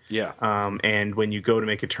 basically. Yeah. And when you go to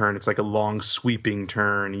make a turn, it's like a long sweeping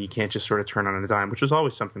turn, and you can't just sort of turn on a dime, which was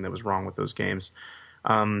always something that was wrong with those games.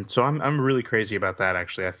 So I'm really crazy about that.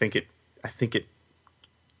 Actually, I think it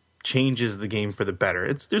changes the game for the better.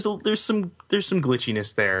 There's some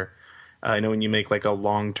glitchiness there. I know when you make like a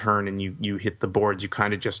long turn and you hit the boards, you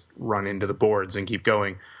kind of just run into the boards and keep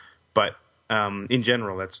going. But in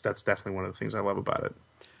general, that's definitely one of the things I love about it.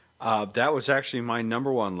 That was actually my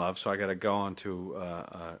number one love, so I got to go on to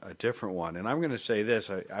a different one. And I'm going to say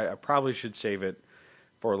this. I probably should save it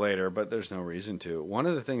for later, but there's no reason to. One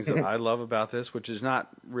of the things that I love about this, which is not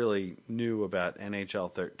really new about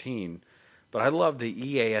NHL 13, but I love the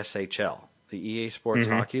EASHL, the EA Sports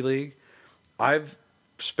Hockey League. I've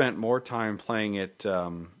spent more time playing it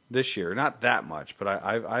this year, not that much, but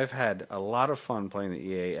I've had a lot of fun playing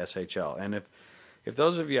the EASHL. And if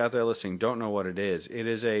those of you out there listening don't know what it is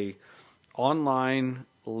a online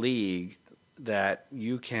league that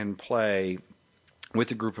you can play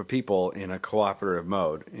with a group of people in a cooperative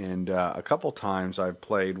mode. And a couple times I've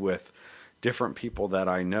played with different people that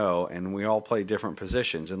I know, and we all play different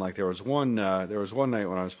positions. And like there was one night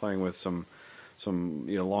when I was playing with some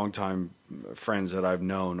longtime friends that I've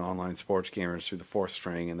known, online sports gamers through the Fourth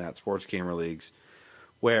String and that sports gamer leagues,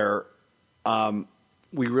 where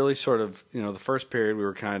we really sort of, the first period we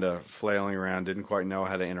were kind of flailing around, didn't quite know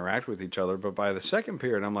how to interact with each other. But by the second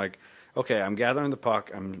period, I'm like, okay, I'm gathering the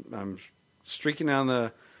puck, I'm streaking down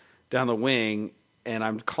the wing, and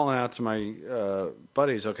I'm calling out to my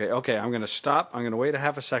buddies, okay, I'm going to stop, I'm going to wait a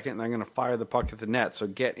half a second, and I'm going to fire the puck at the net, so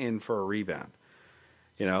get in for a rebound.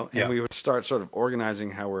 And we would start sort of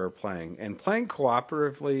organizing how we were playing. And playing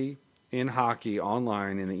cooperatively in hockey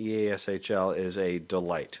online in the EASHL is a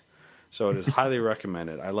delight. So it is highly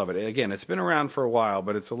recommended. I love it. And again, it's been around for a while,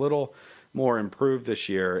 but it's a little more improved this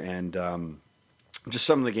year. And just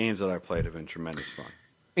some of the games that I played have been tremendous fun.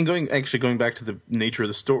 And going back to the nature of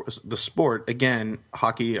the sport, again,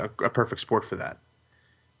 hockey, a perfect sport for that.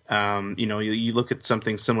 You look at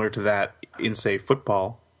something similar to that in, say,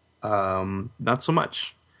 football, not so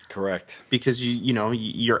much. Correct. Because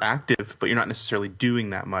you're active, but you're not necessarily doing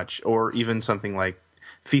that much. Or even something like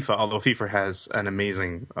FIFA, although FIFA has an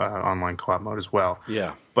amazing online co-op mode as well.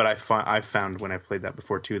 Yeah. But I've found when I played that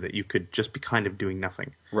before too that you could just be kind of doing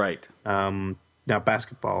nothing. Right. Now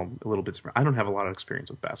basketball, a little bit different. I don't have a lot of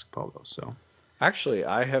experience with basketball though, so. Actually,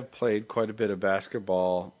 I have played quite a bit of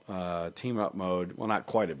basketball team-up mode. Well, not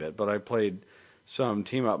quite a bit, but I played some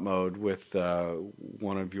team-up mode with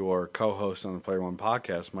one of your co-hosts on the Player One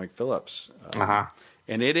podcast, Mike Phillips.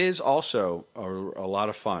 And it is also a lot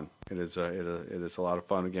of fun. It is a lot of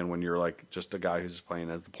fun, again, when you're like just a guy who's playing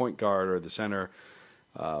as the point guard or the center,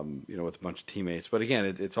 with a bunch of teammates. But again,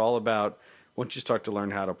 it's all about once you start to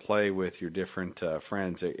learn how to play with your different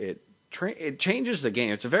friends, it it changes the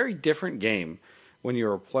game. It's a very different game when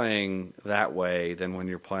you're playing that way than when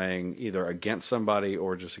you're playing either against somebody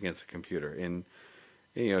or just against a computer. And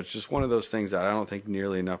it's just one of those things that I don't think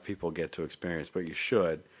nearly enough people get to experience, but you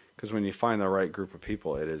should, because when you find the right group of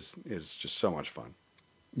people, it's just so much fun.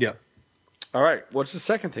 Yeah. All right, what's the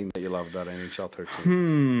second thing that you love about NHL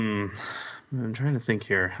 13? I'm trying to think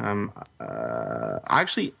here.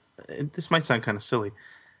 Actually, this might sound kind of silly.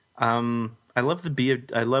 I love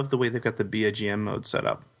the way they've got the Be a GM mode set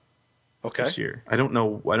up. Okay. This year, I don't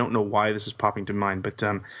know why this is popping to mind, but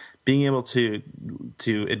being able to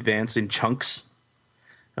advance in chunks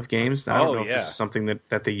of games. Now, I don't know if this is something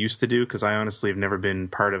that they used to do, because I honestly have never been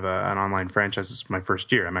part of an online franchise. This is my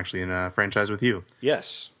first year. I'm actually in a franchise with you.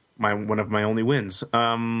 Yes. One of my only wins.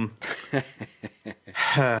 But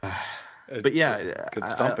yeah, good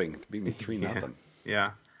thumping. Beat me 3-0.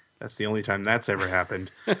 Yeah, that's the only time that's ever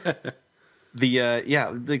happened.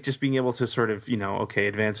 Like just being able to sort of,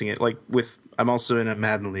 advancing it. Like I'm also in a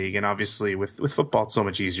Madden league, and obviously with football it's so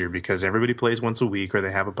much easier because everybody plays once a week or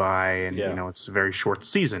they have a bye, and it's a very short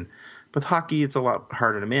season. With hockey, it's a lot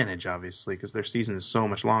harder to manage, obviously, because their season is so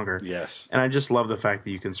much longer. Yes. And I just love the fact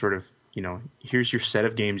that you can sort of, here's your set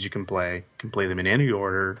of games you can play. You can play them in any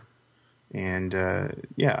order. And,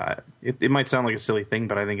 it might sound like a silly thing,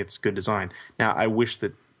 but I think it's good design. Now, I wish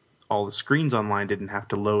that all the screens online didn't have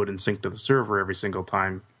to load and sync to the server every single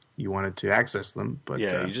time you wanted to access them. But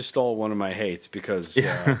you just stole one of my hates because,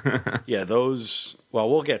 those... Well,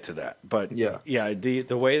 we'll get to that. But,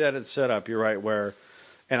 the way that it's set up, you're right, where...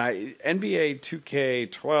 And NBA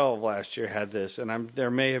 2K12 last year had this, and there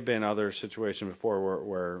may have been other situations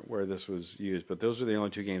before where this was used, but those are the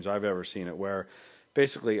only two games I've ever seen it where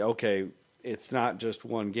basically, it's not just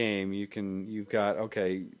one game. You've got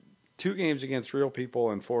 2 games against real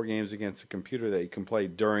people and 4 games against a computer that you can play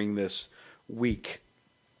during this week.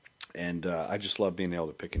 And I just love being able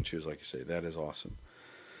to pick and choose, like you say. That is awesome.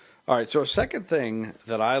 All right, so a second thing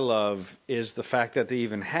that I love is the fact that they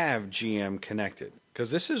even have GM Connected.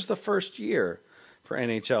 Because this is the first year for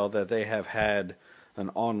NHL that they have had an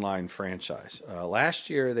online franchise. Last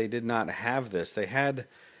year, they did not have this. They had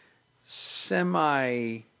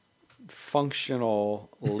semi-functional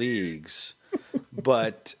leagues,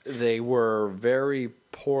 but they were very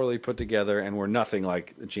poorly put together and were nothing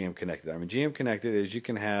like GM Connected. I mean, GM Connected is you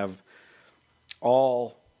can have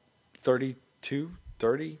all 32,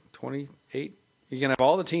 30, 28. You can have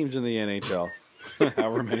all the teams in the NHL.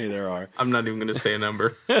 However many there are. I'm not even going to say a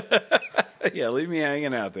number. Yeah, leave me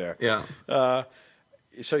hanging out there. Yeah.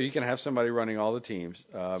 So you can have somebody running all the teams.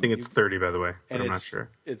 I think it's 30, by the way, but I'm not sure.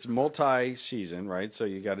 It's multi-season, right? So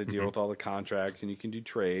you got to deal with all the contracts, and you can do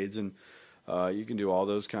trades, and you can do all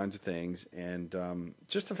those kinds of things. And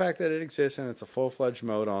just the fact that it exists and it's a full-fledged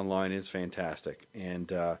mode online is fantastic.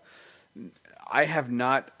 And I have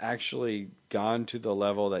not actually gone to the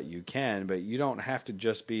level that you can, but you don't have to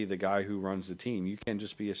just be the guy who runs the team. You can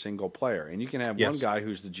just be a single player, and you can have one guy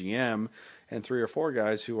who's the GM and 3 or 4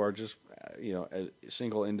 guys who are just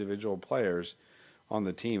single individual players on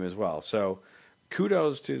the team as well. So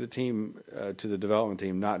kudos to the team, to the development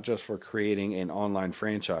team, not just for creating an online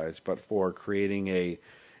franchise, but for creating a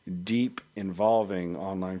deep, involving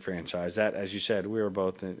online franchise that, as you said, we were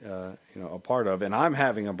both a part of, and I'm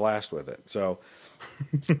having a blast with it. So,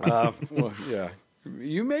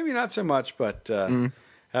 you maybe not so much, but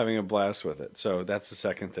having a blast with it. So that's the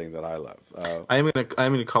second thing that I love. I'm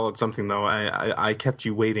gonna call it something though. I kept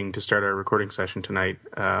you waiting to start our recording session tonight,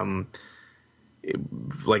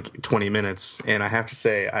 like 20 minutes, and I have to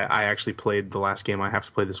say I actually played the last game I have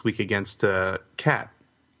to play this week against Kat.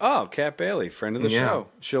 Oh, Kat Bailey, friend of the show.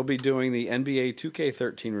 She'll be doing the NBA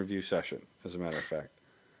 2K13 review session, as a matter of fact.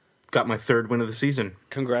 Got my 3rd win of the season.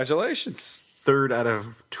 Congratulations. 3rd out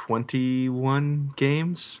of 21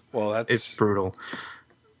 games. Well, it's brutal.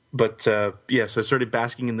 But, so I started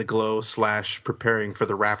basking in the glow / preparing for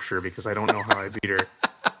the rapture because I don't know how I beat her.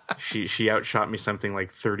 She outshot me something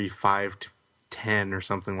like 35-10 or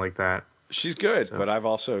something like that. She's good, but I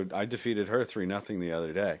defeated her 3-0 the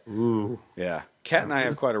other day. Ooh. Yeah. Kat and I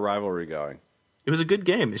have quite a rivalry going. It was a good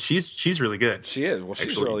game. She's really good. She is. Well,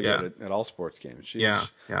 she's really good at all sports games.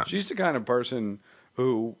 She's the kind of person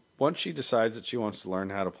who, once she decides that she wants to learn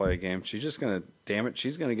how to play a game, she's just going to,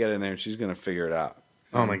 she's going to get in there and she's going to figure it out.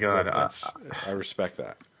 Oh, my God. I respect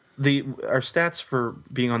that. Our stats for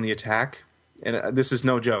being on the attack, and this is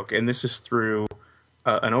no joke, and this is through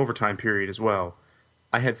an overtime period as well.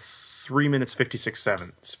 I had 3 minutes 56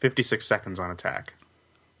 seconds on attack.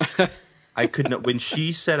 I could not, when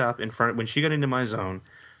she set up in front, when she got into my zone,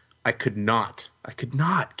 I could not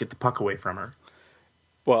get the puck away from her.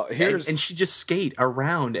 Well, here's and she just skate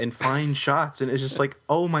around and find shots, and it's just like,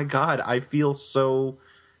 oh my god, I feel so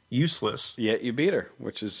useless. yet you beat her,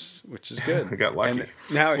 which is good. I got lucky. And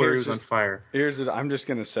now Fleury here's was on fire. I'm just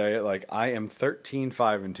gonna say it, like, I am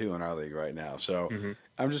 13-5-2 in our league right now, so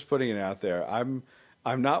I'm just putting it out there. I'm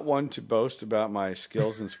not one to boast about my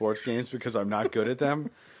skills in sports games because I'm not good at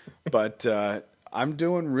them, but I'm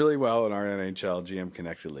doing really well in our NHL GM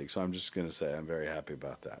Connected League, so I'm just gonna say I'm very happy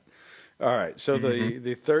about that. All right, so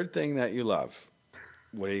the third thing that you love,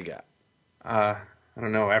 what do you got? I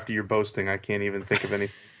don't know. After your boasting, I can't even think of any.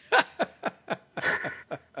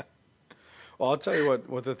 Well, I'll tell you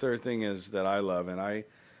what the third thing is that I love, and I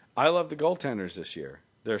love the goaltenders this year.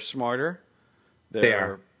 They're smarter, They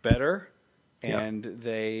are. better, Yeah. and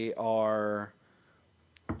they are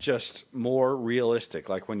just more realistic.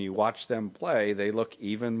 Like when you watch them play, they look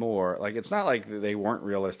even more like, it's not like they weren't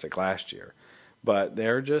realistic last year, but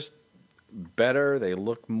they're just better. They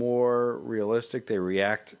look more realistic. They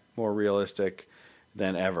react more realistic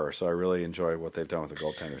than ever. So I really enjoy what they've done with the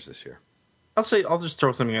goaltenders this year. I'll just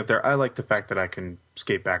throw something out there. I like the fact that I can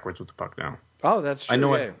skate backwards with the puck now. Oh, that's true. I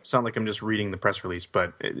know yeah. I sound like I'm just reading the press release,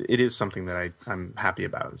 but it is something that I'm happy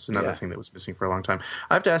about. It's another Yeah. thing that was missing for a long time.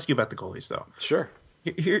 I have to ask you about the goalies, though. Sure.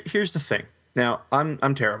 Here's the thing. Now,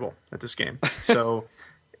 I'm terrible at this game. So,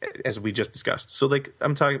 as we just discussed. So, like,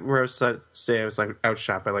 I'm talking where I was like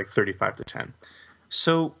outshot by like 35-10.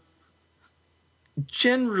 So,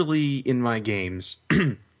 generally in my games,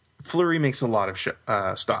 Fleury makes a lot of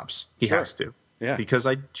stops. He Sure. has to. Yeah. Because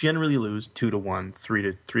I generally lose 2-1,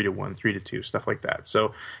 3-1, 3-2, stuff like that.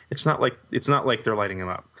 So it's not like they're lighting him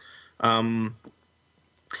up.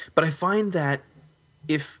 But I find that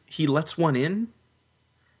if he lets one in,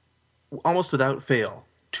 almost without fail,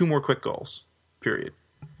 2 more quick goals. Period.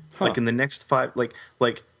 Huh. Like in the next 5,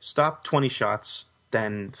 like stop 20 shots,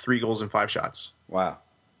 then 3 goals and 5 shots, Wow.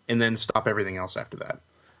 and then stop everything else after that.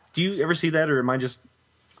 Do you ever see that, or am I just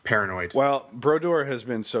paranoid? Well, Brodeur has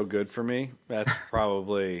been so good for me. That's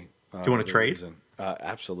probably. Do you want to the trade? reason.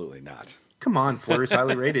 Absolutely not. Come on, Fleury's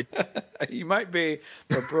highly rated. He might be,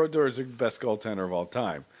 but Brodeur is the best goaltender of all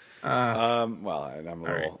time. Well, I'm a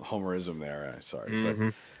little homerism there. Sorry,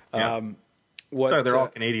 but Yeah. what? Sorry, they're all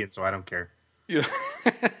Canadian, so I don't care. You know,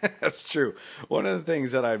 that's true. One of the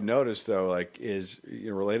things that I've noticed, though, like, is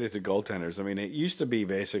related to goaltenders. I mean, it used to be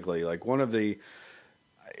basically like one of the.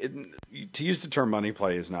 To use the term money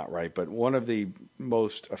play is not right, but one of the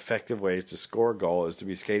most effective ways to score a goal is to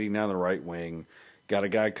be skating down the right wing, got a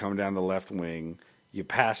guy come down the left wing, you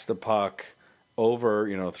pass the puck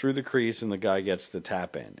over, through the crease, and the guy gets the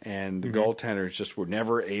tap in. And the goaltenders just were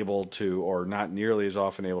never able to, or not nearly as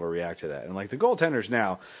often able to react to that. And like the goaltenders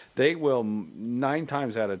now, they will 9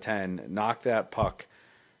 times out of 10 knock that puck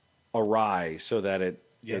awry so that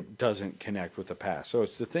it doesn't connect with the pass. So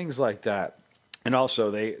it's the things like that. And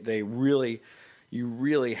also, you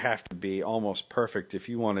really have to be almost perfect if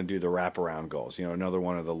you want to do the wraparound goals. Another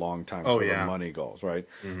one of the long time sort of money goals, right?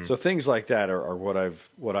 So things like that are what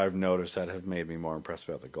I've noticed that have made me more impressed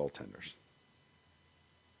about the goaltenders.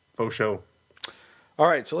 Faux show. All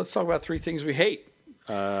right, so let's talk about 3 things we hate.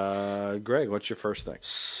 Greg, what's your first thing?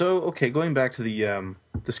 So, okay, going back to the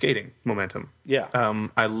skating momentum. Yeah.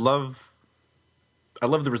 I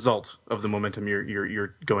love the result of the momentum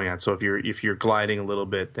you're going at. So if you're gliding a little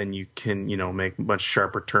bit, then you can make much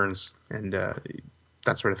sharper turns and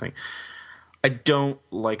that sort of thing. I don't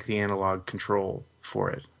like the analog control for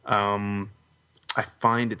it. I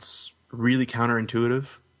find it's really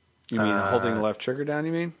counterintuitive. You mean holding the left trigger down?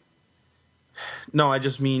 You mean? No, I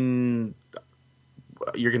just mean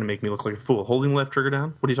you're going to make me look like a fool. Holding the left trigger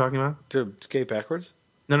down? What are you talking about? To skate backwards?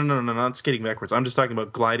 No, not skating backwards. I'm just talking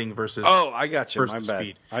about gliding versus. Oh, I got you. My versus bad.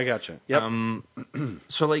 speed. I got you. Yep.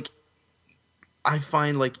 So, like, I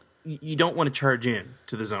find, like, you don't want to charge in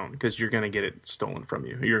to the zone because you're going to get it stolen from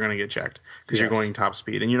you. You're going to get checked because you're going top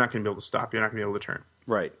speed, and you're not going to be able to stop. You're not going to be able to turn.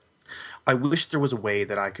 Right. I wish there was a way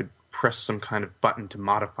that I could press some kind of button to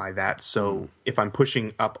modify that so if I'm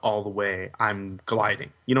pushing up all the way, I'm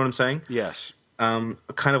gliding. You know what I'm saying? Yes. Kind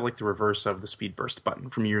of like the reverse of the speed burst button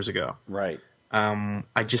from years ago. Right.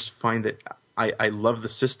 I just find that I love the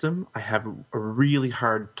system. I have a really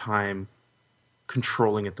hard time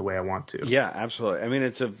controlling it the way I want to. Yeah, absolutely. I mean,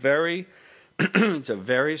 it's a very it's a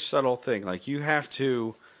very subtle thing. Like you have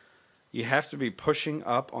to be pushing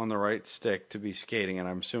up on the right stick to be skating, and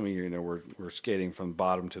I'm assuming we're skating from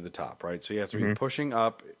bottom to the top, right? So you have to be pushing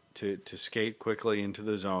up to skate quickly into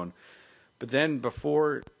the zone. But then with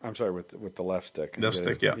the left stick. Left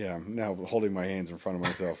stick, yeah. Yeah, I'm now holding my hands in front of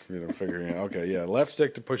myself, figuring out, okay, yeah, left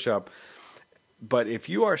stick to push up. But if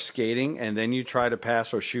you are skating and then you try to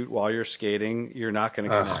pass or shoot while you're skating, you're not going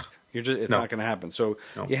to connect. It's not going to happen. So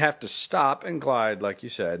you have to stop and glide, like you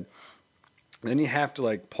said. Then you have to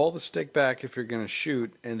like pull the stick back if you're going to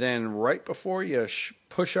shoot, and then right before you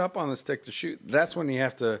push up on the stick to shoot, that's when you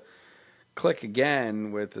have to click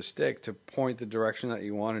again with the stick to point the direction that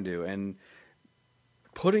you want to do. And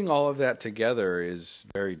putting all of that together is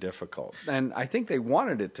very difficult. And I think they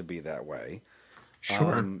wanted it to be that way.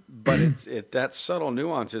 Sure. But that subtle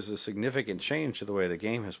nuance is a significant change to the way the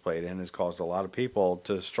game has played and has caused a lot of people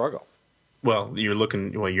to struggle. Well, you're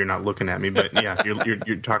not looking at me, but yeah,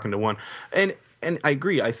 you're talking to one. And I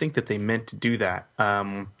agree. I think that they meant to do that.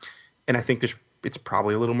 And I think it's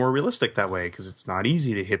probably a little more realistic that way because it's not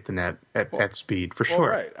easy to hit the net at speed, for sure.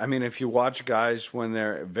 Right. I mean, if you watch guys when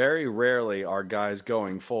they're very rarely are guys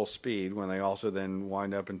going full speed when they also then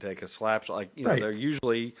wind up and take a slap shot. Like, right. They're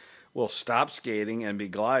usually will stop skating and be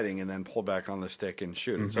gliding and then pull back on the stick and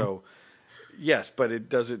shoot. Mm-hmm. So, yes, but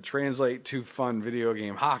does it translate to fun video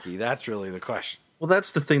game hockey? That's really the question. Well,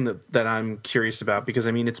 that's the thing that I'm curious about because,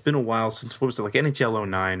 I mean, it's been a while since, what was it, like NHL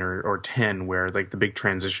 09 or 10 where, like, the big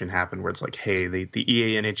transition happened where it's like, hey, the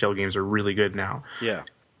EA NHL games are really good now. Yeah.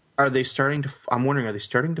 I'm wondering, are they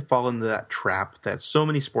starting to fall into that trap that so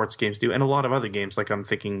many sports games do, and a lot of other games, like I'm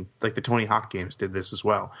thinking, like the Tony Hawk games did this as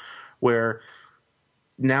well, where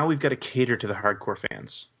now we've got to cater to the hardcore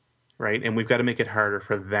fans, right? And we've got to make it harder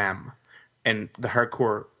for them and the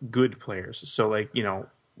hardcore good players. So, like,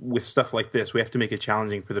 with stuff like this, we have to make it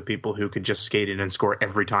challenging for the people who could just skate in and score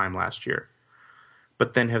every time last year.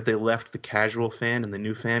 But then have they left the casual fan and the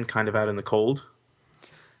new fan kind of out in the cold?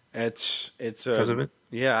 It's because of it?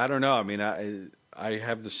 Yeah, I don't know. I mean, I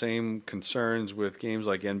have the same concerns with games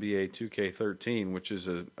like NBA 2K13, which is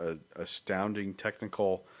a astounding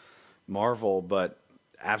technical marvel, but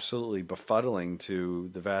absolutely befuddling to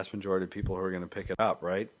the vast majority of people who are going to pick it up,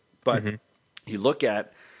 right? But you look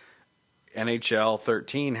at NHL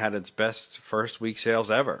 13 had its best first week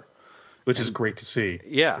sales ever. Which is great to see.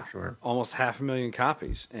 Yeah, for sure. Almost 500,000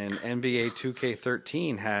 copies. And NBA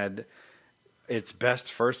 2K13 had its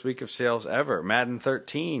best first week of sales ever. Madden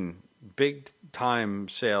 13, big time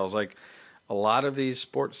sales. Like, a lot of these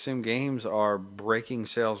sports sim games are breaking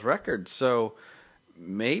sales records. So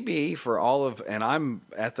maybe for all of, and I'm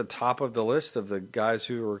at the top of the list of the guys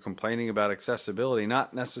who were complaining about accessibility,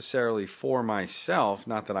 not necessarily for myself,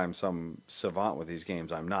 not that I'm some savant with these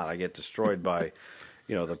games, I'm not. I get destroyed by,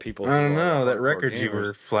 the people who I don't know, that record you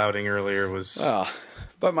were flouting earlier was...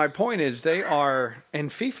 But my point is they are, and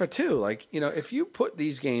FIFA too, like, if you put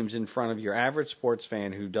these games in front of your average sports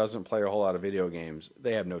fan who doesn't play a whole lot of video games,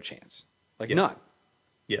 they have no chance. Like, none.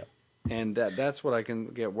 Yeah. And that's what I can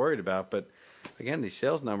get worried about, but again, these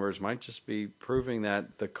sales numbers might just be proving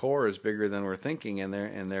that the core is bigger than we're thinking, and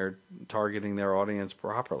they're targeting their audience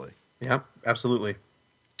properly. Yeah, absolutely.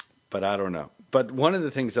 But I don't know. But one of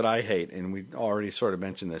the things that I hate, and we already sort of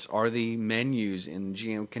mentioned this, are the menus in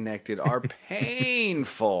GM Connected are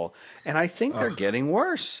painful, and I think they're getting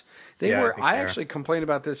worse. I actually complained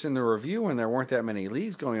about this in the review when there weren't that many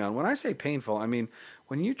leagues going on. When I say painful, I mean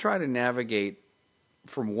when you try to navigate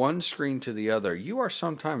from one screen to the other, you are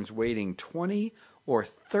sometimes waiting 20 or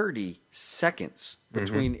 30 seconds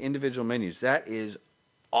between individual menus. That is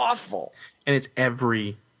awful. And it's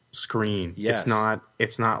every screen. Yes.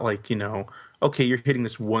 It's not like, okay, you're hitting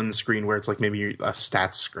this one screen where it's like maybe a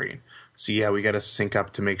stats screen. So yeah, we got to sync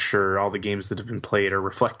up to make sure all the games that have been played are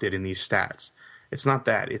reflected in these stats. It's not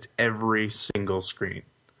that. It's every single screen.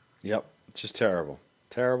 Yep. It's just terrible.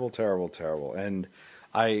 Terrible, terrible, terrible. And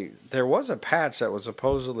there was a patch that was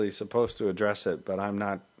supposedly supposed to address it, but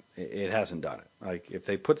it hasn't done it. Like, if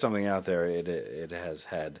they put something out there, it has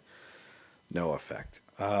had no effect.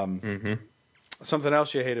 Something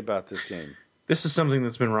else you hate about this game? This is something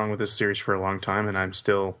that's been wrong with this series for a long time, and it's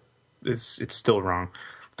still wrong.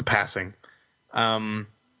 The passing. I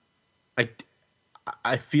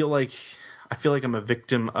feel like I'm a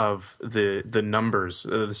victim of the numbers,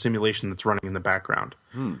 the simulation that's running in the background.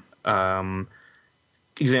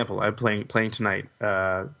 Example: I'm playing tonight.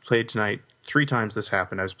 Played tonight 3 times. This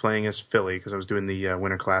happened. I was playing as Philly because I was doing the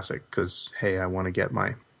Winter Classic. Because hey, I want to get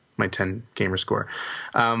my 10 gamer score.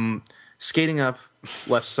 Skating up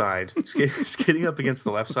left side, skating up against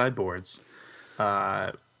the left side boards.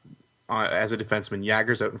 As a defenseman,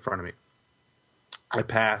 Jagger's out in front of me. I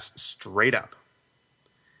pass straight up,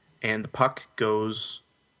 and the puck goes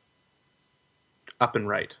up and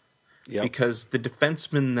right. Yep. Because the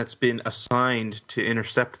defenseman that's been assigned to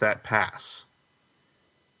intercept that pass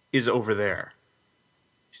is over there.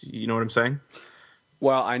 You know what I'm saying?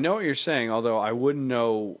 Well, I know what you're saying, although I wouldn't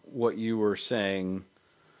know what you were saying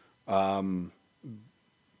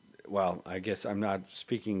well, I guess I'm not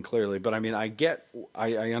speaking clearly, but I mean, I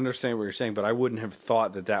understand what you're saying, but I wouldn't have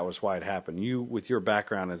thought that was why it happened. You, with your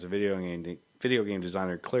background as a video game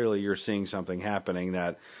designer, clearly you're seeing something happening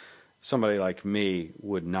that somebody like me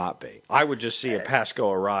would not be. I would just see a pass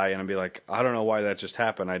go awry and I'd be like, I don't know why that just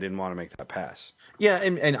happened. I didn't want to make that pass. Yeah,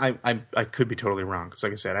 and I could be totally wrong because,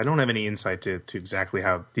 like I said, I don't have any insight to exactly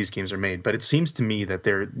how these games are made. But it seems to me that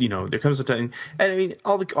there comes a time, and I mean,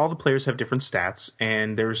 all the players have different stats,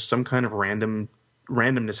 and there's some kind of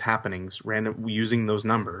randomness happenings, using those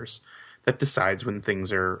numbers that decides when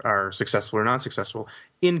things are successful or not successful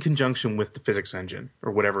in conjunction with the physics engine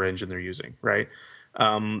or whatever engine they're using, right?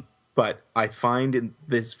 But I find in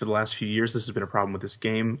this, for the last few years, this has been a problem with this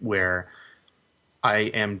game where I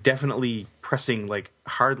am definitely pressing like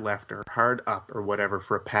hard left or hard up or whatever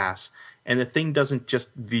for a pass, and the thing doesn't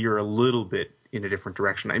just veer a little bit in a different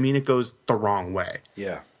direction. I mean, it goes the wrong way.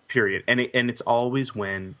 Yeah. Period. And it's always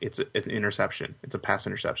when it's an interception. It's a pass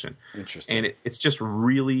interception. Interesting. And it's just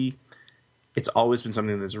really, it's always been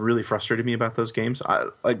something that's really frustrated me about those games. I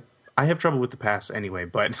have trouble with the pass anyway,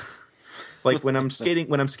 but like when I'm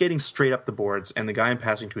skating straight up the boards and the guy I'm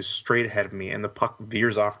passing to is straight ahead of me and the puck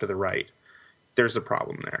veers off to the right, there's a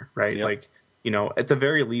problem there, right? Yep. Like, at the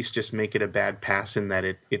very least, just make it a bad pass in that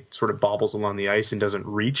it sort of bobbles along the ice and doesn't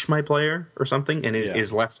reach my player or something and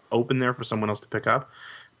is left open there for someone else to pick up.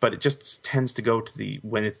 But it just tends to go to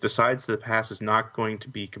when it decides the pass is not going to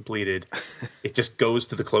be completed, it just goes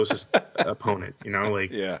to the closest opponent,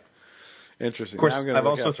 Yeah. Interesting. Of course, I've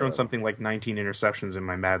also thrown something like 19 interceptions in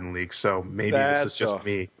my Madden league, so maybe this is just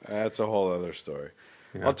me. That's a whole other story.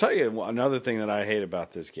 Yeah. I'll tell you another thing that I hate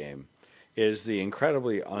about this game is the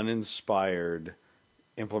incredibly uninspired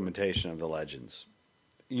implementation of the legends.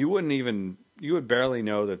 You would barely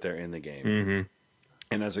know that they're in the game. Mm-hmm.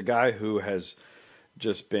 And as a guy who has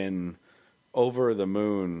just been over the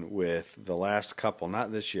moon with the last couple,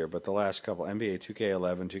 not this year, but the last couple, NBA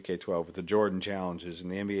 2K11, 2K12, with the Jordan challenges and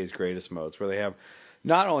the NBA's greatest modes, where they have,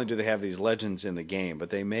 not only do they have these legends in the game, but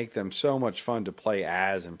they make them so much fun to play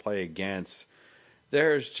as and play against.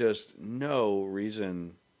 There's just no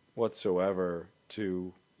reason whatsoever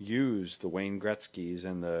to use the Wayne Gretzky's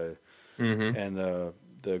and the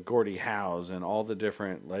Gordie Howes and all the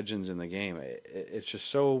different legends in the game. It's just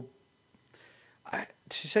so...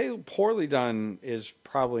 to say poorly done is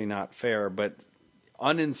probably not fair, but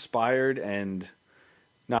uninspired and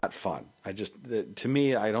not fun. To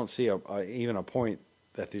me, I don't see even a point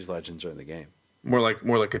that these legends are in the game. More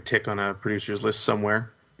like a tick on a producer's list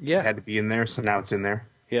somewhere. Yeah, it had to be in there, so now it's in there.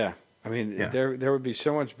 Yeah, I mean, there would be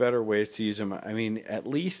so much better ways to use them. I mean, at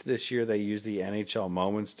least this year they used the NHL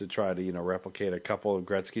moments to try to replicate a couple of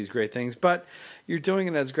Gretzky's great things. But you're doing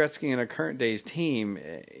it as Gretzky in a current day's team.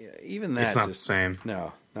 Even that, it's not the same.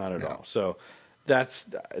 No, not at all. So that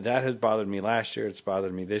has bothered me last year. It's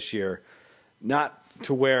bothered me this year. Not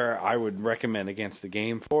to where I would recommend against the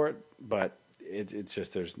game for it, but it's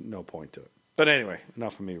just there's no point to it. But anyway,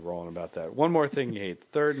 enough of me rolling about that. One more thing you hate. The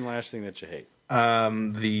third and last thing that you hate.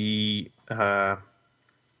 The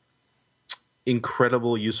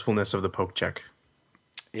incredible usefulness of the poke check.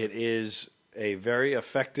 It is a very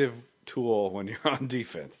effective tool when you're on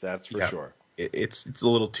defense. That's for sure. It's a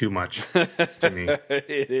little too much to me.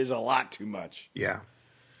 It is a lot too much. Yeah.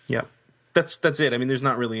 That's it. I mean, there's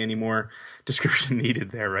not really any more description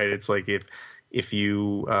needed there, right? It's like if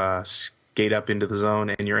you skate up into the zone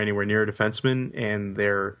and you're anywhere near a defenseman and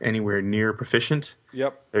they're anywhere near proficient,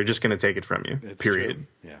 they're just going to take it from you. It's period.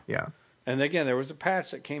 True. Yeah. And again, there was a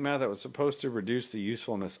patch that came out that was supposed to reduce the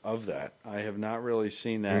usefulness of that. I have not really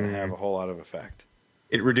seen that have a whole lot of effect.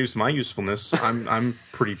 It reduced my usefulness. I'm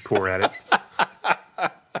pretty poor at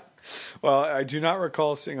it. Well, I do not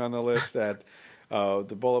recall seeing on the list that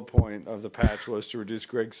the bullet point of the patch was to reduce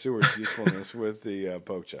Greg Seward's usefulness with the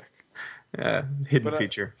poke check. Hidden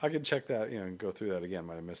feature. I can check that, and go through that again.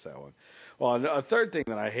 Might have missed that one. Well, a third thing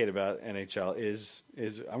that I hate about NHL is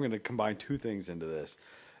I'm going to combine two things into this.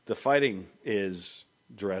 The fighting is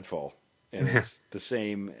dreadful, and it's the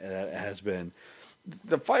same that it has been.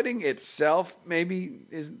 The fighting itself maybe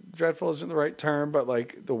is dreadful isn't the right term, but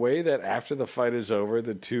like the way that after the fight is over,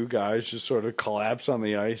 the two guys just sort of collapse on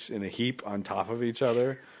the ice in a heap on top of each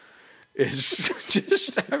other is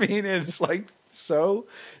just, I mean, it's like so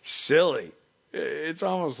silly. It's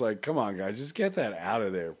almost like, come on, guys, just get that out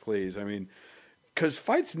of there, please. I mean, because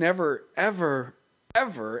fights never, ever,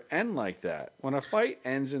 ever end like that. When a fight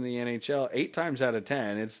ends in the NHL, 8 times out of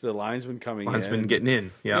 10, it's the linesman coming in. Linesman getting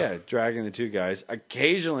in, yeah, dragging the two guys.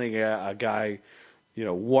 Occasionally, a guy,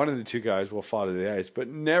 one of the two guys will fall to the ice, but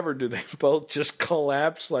never do they both just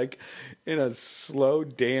collapse like in a slow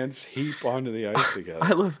dance heap onto the ice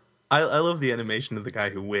together. I love the animation of the guy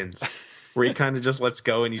who wins, where he kind of just lets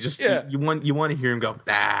go, and you just you want to hear him go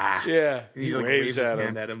ah. Yeah, And he's he like waves waves his at him.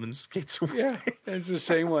 hand at him and skates away. Yeah, it's the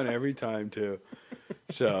same one every time too.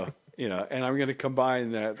 So and I'm going to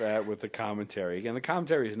combine that with the commentary. Again, the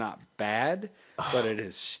commentary is not bad, but it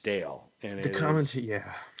is stale. And The commentary,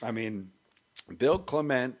 yeah. I mean, Bill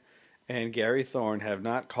Clement and Gary Thorne have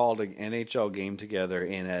not called an NHL game together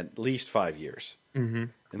in at least 5 years. Mm-hmm.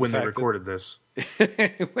 When they recorded this.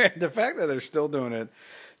 The fact that they're still doing it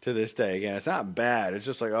to this day, again, it's not bad. It's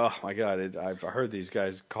just like, oh my God, I've heard these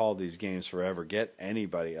guys call these games forever. Get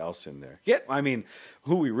anybody else in there.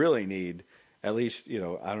 Who we really need, at least,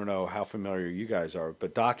 I don't know how familiar you guys are,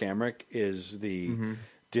 but Doc Emrick is the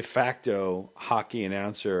de facto hockey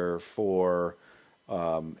announcer for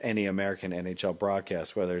any American NHL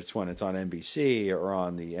broadcast, whether it's when it's on NBC or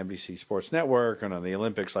on the NBC Sports Network or on the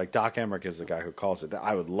Olympics. Like Doc Emrick is the guy who calls it.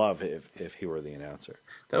 I would love it if he were the announcer.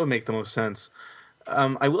 That would make the most sense.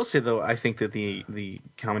 I will say, though, I think that the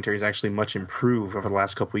commentary is actually much improved over the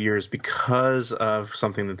last couple of years because of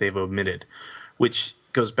something that they've omitted, which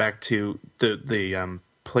goes back to the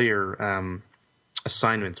player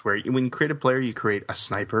assignments, where when you create a player, you create a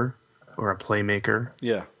sniper or a playmaker.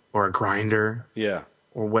 Yeah. Or a grinder,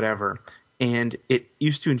 or whatever. And it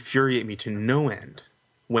used to infuriate me to no end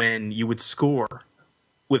when you would score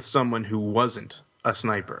with someone who wasn't a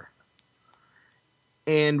sniper.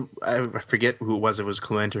 And I forget who it was, if it was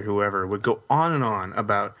Clement or whoever, would go on and on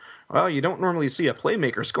about, well, you don't normally see a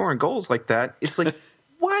playmaker scoring goals like that. It's like,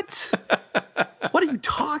 what? What are you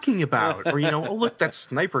talking about? Or, oh, look, that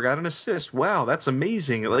sniper got an assist. Wow, that's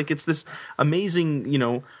amazing. Like, it's this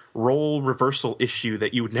amazing, role reversal issue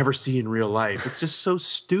that you would never see in real life. It's just so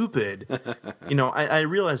stupid. I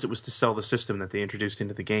realized it was to sell the system that they introduced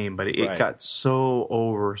into the game, but it got so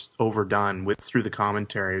overdone through the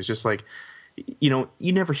commentary. It was just like, you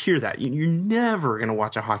never hear that. You're never going to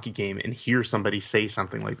watch a hockey game and hear somebody say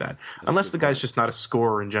something like that. Unless the guy's just not a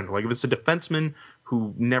scorer in general. Like if it's a defenseman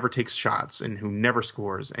who never takes shots and who never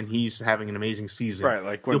scores, and he's having an amazing season, right?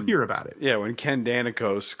 Like you'll hear about it. Yeah, when Ken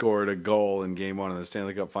Danico scored a goal in Game 1 of the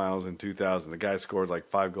Stanley Cup Finals in 2000, the guy scored like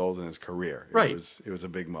 5 goals in his career. It was a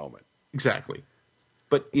big moment. Exactly.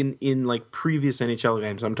 But in like previous NHL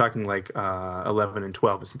games, I'm talking like 11 and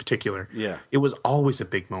 12 in particular. Yeah, it was always a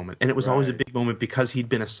big moment, and it was always a big moment because he'd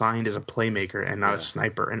been assigned as a playmaker and not a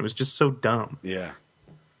sniper, and it was just so dumb. Yeah,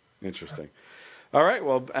 interesting. All right.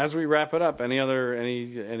 Well, as we wrap it up,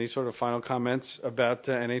 any sort of final comments about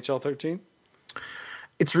NHL 13?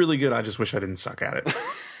 It's really good. I just wish I didn't suck at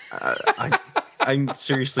it. I'm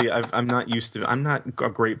seriously. I'm not used to. I'm not a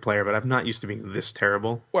great player, but I'm not used to being this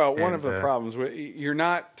terrible. Well, one of the problems you're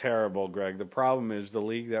not terrible, Greg. The problem is the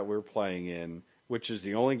league that we're playing in, which is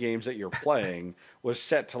the only games that you're playing, was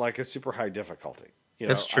set to like a super high difficulty.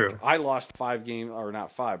 That's true. I lost 5 games, or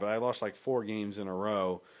not 5, but I lost like 4 games in a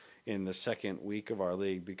row in the second week of our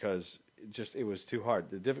league because it was too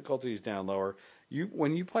hard. The difficulty is down lower.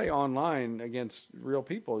 When you play online against real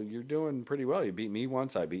people, you're doing pretty well. You beat me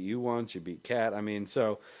once, I beat you once, you beat Kat. I mean,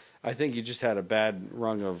 so I think you just had a bad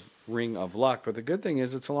ring of luck. But the good thing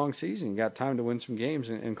is it's a long season. You got time to win some games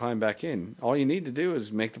and climb back in. All you need to do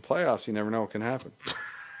is make the playoffs. You never know what can happen.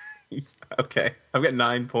 Okay, I've got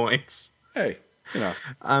 9 points. Hey.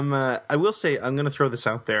 I will say, I'm going to throw this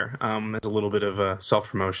out there as a little bit of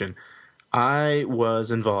self-promotion. I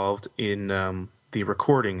was involved in the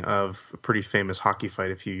recording of a pretty famous hockey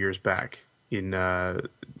fight a few years back in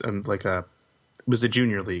it was the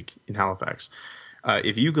junior league in Halifax.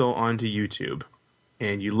 If you go onto YouTube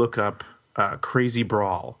and you look up Crazy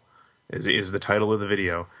Brawl is the title of the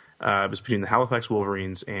video. It was between the Halifax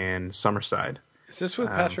Wolverines and Summerside. Is this with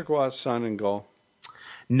Patrick Waugh's son in goal?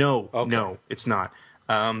 No, it's not.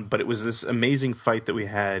 But it was this amazing fight that we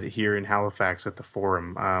had here in Halifax at the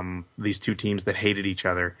Forum. These two teams that hated each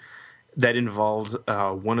other, that involved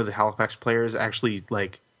one of the Halifax players actually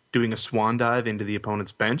like doing a swan dive into the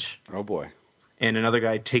opponent's bench. Oh boy! And another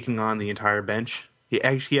guy taking on the entire bench. He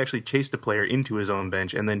actually chased a player into his own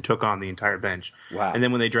bench and then took on the entire bench. Wow! And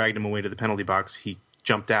then when they dragged him away to the penalty box, he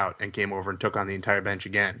jumped out and came over and took on the entire bench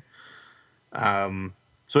again.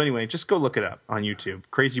 So anyway, just go look it up on YouTube.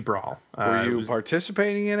 Crazy Brawl. Were you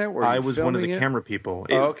participating in it? I was one of the camera people.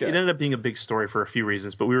 Okay. It ended up being a big story for a few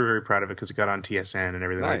reasons, but we were very proud of it because it got on TSN and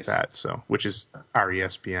everything like that. So, which is our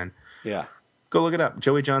ESPN. Yeah. Go look it up.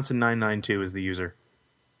 Joey Johnson 992 is the user.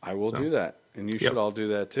 I will do that, and you should all do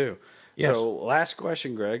that too. Yes. So, last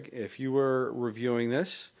question, Greg. If you were reviewing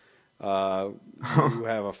this, you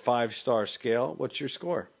have a 5-star scale. What's your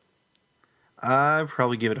score? I'd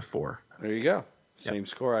probably give it a 4. There you go. Same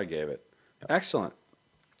score I gave it. Excellent.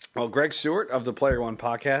 Well, Greg Stewart of the Player One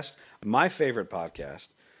podcast, my favorite podcast.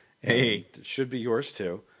 Hey. It should be yours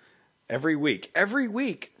too. Every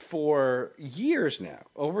week for years now,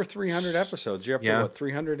 over 300 episodes. You're up to what,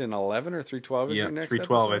 311 or 312 is your next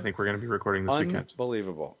 312 episode? I think we're going to be recording this weekend.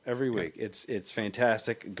 Unbelievable. Every week. It's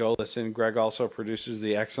fantastic. Go listen. Greg also produces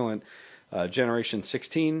the excellent Generation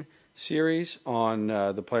 16 series on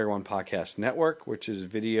the Player One Podcast Network, which is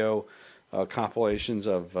video compilations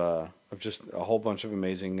of just a whole bunch of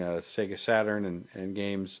amazing Sega Saturn and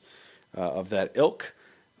games of that ilk.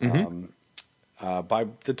 Mm-hmm. By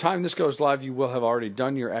the time this goes live, you will have already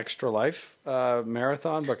done your Extra Life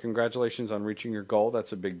marathon, but congratulations on reaching your goal.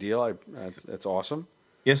 That's a big deal. That's awesome.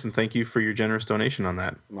 Yes, and thank you for your generous donation on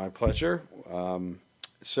that. My pleasure.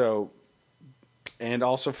 And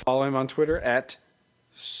also follow him on Twitter at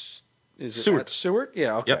Sewart. Sewart?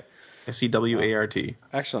 Yeah, okay. Yep. Sewart.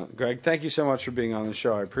 Excellent. Greg, thank you so much for being on the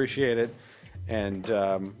show. I appreciate it.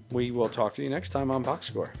 And we will talk to you next time on Box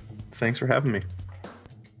Score. Thanks for having me.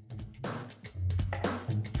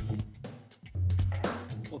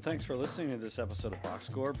 Well, thanks for listening to this episode of Box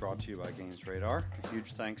Score, brought to you by Games Radar. A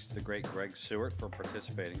huge thanks to the great Greg Stewart for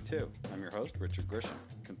participating, too. I'm your host, Richard Grisham.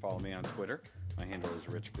 You can follow me on Twitter. My handle is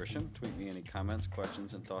Rich Grisham. Tweet me any comments,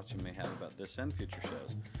 questions, and thoughts you may have about this and future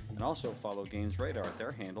shows. And also follow Games Radar at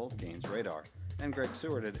their handle, Games Radar, and Greg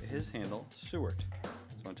Stewart at his handle, Sewart.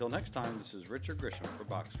 So until next time, this is Richard Grisham for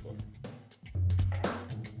Box Score.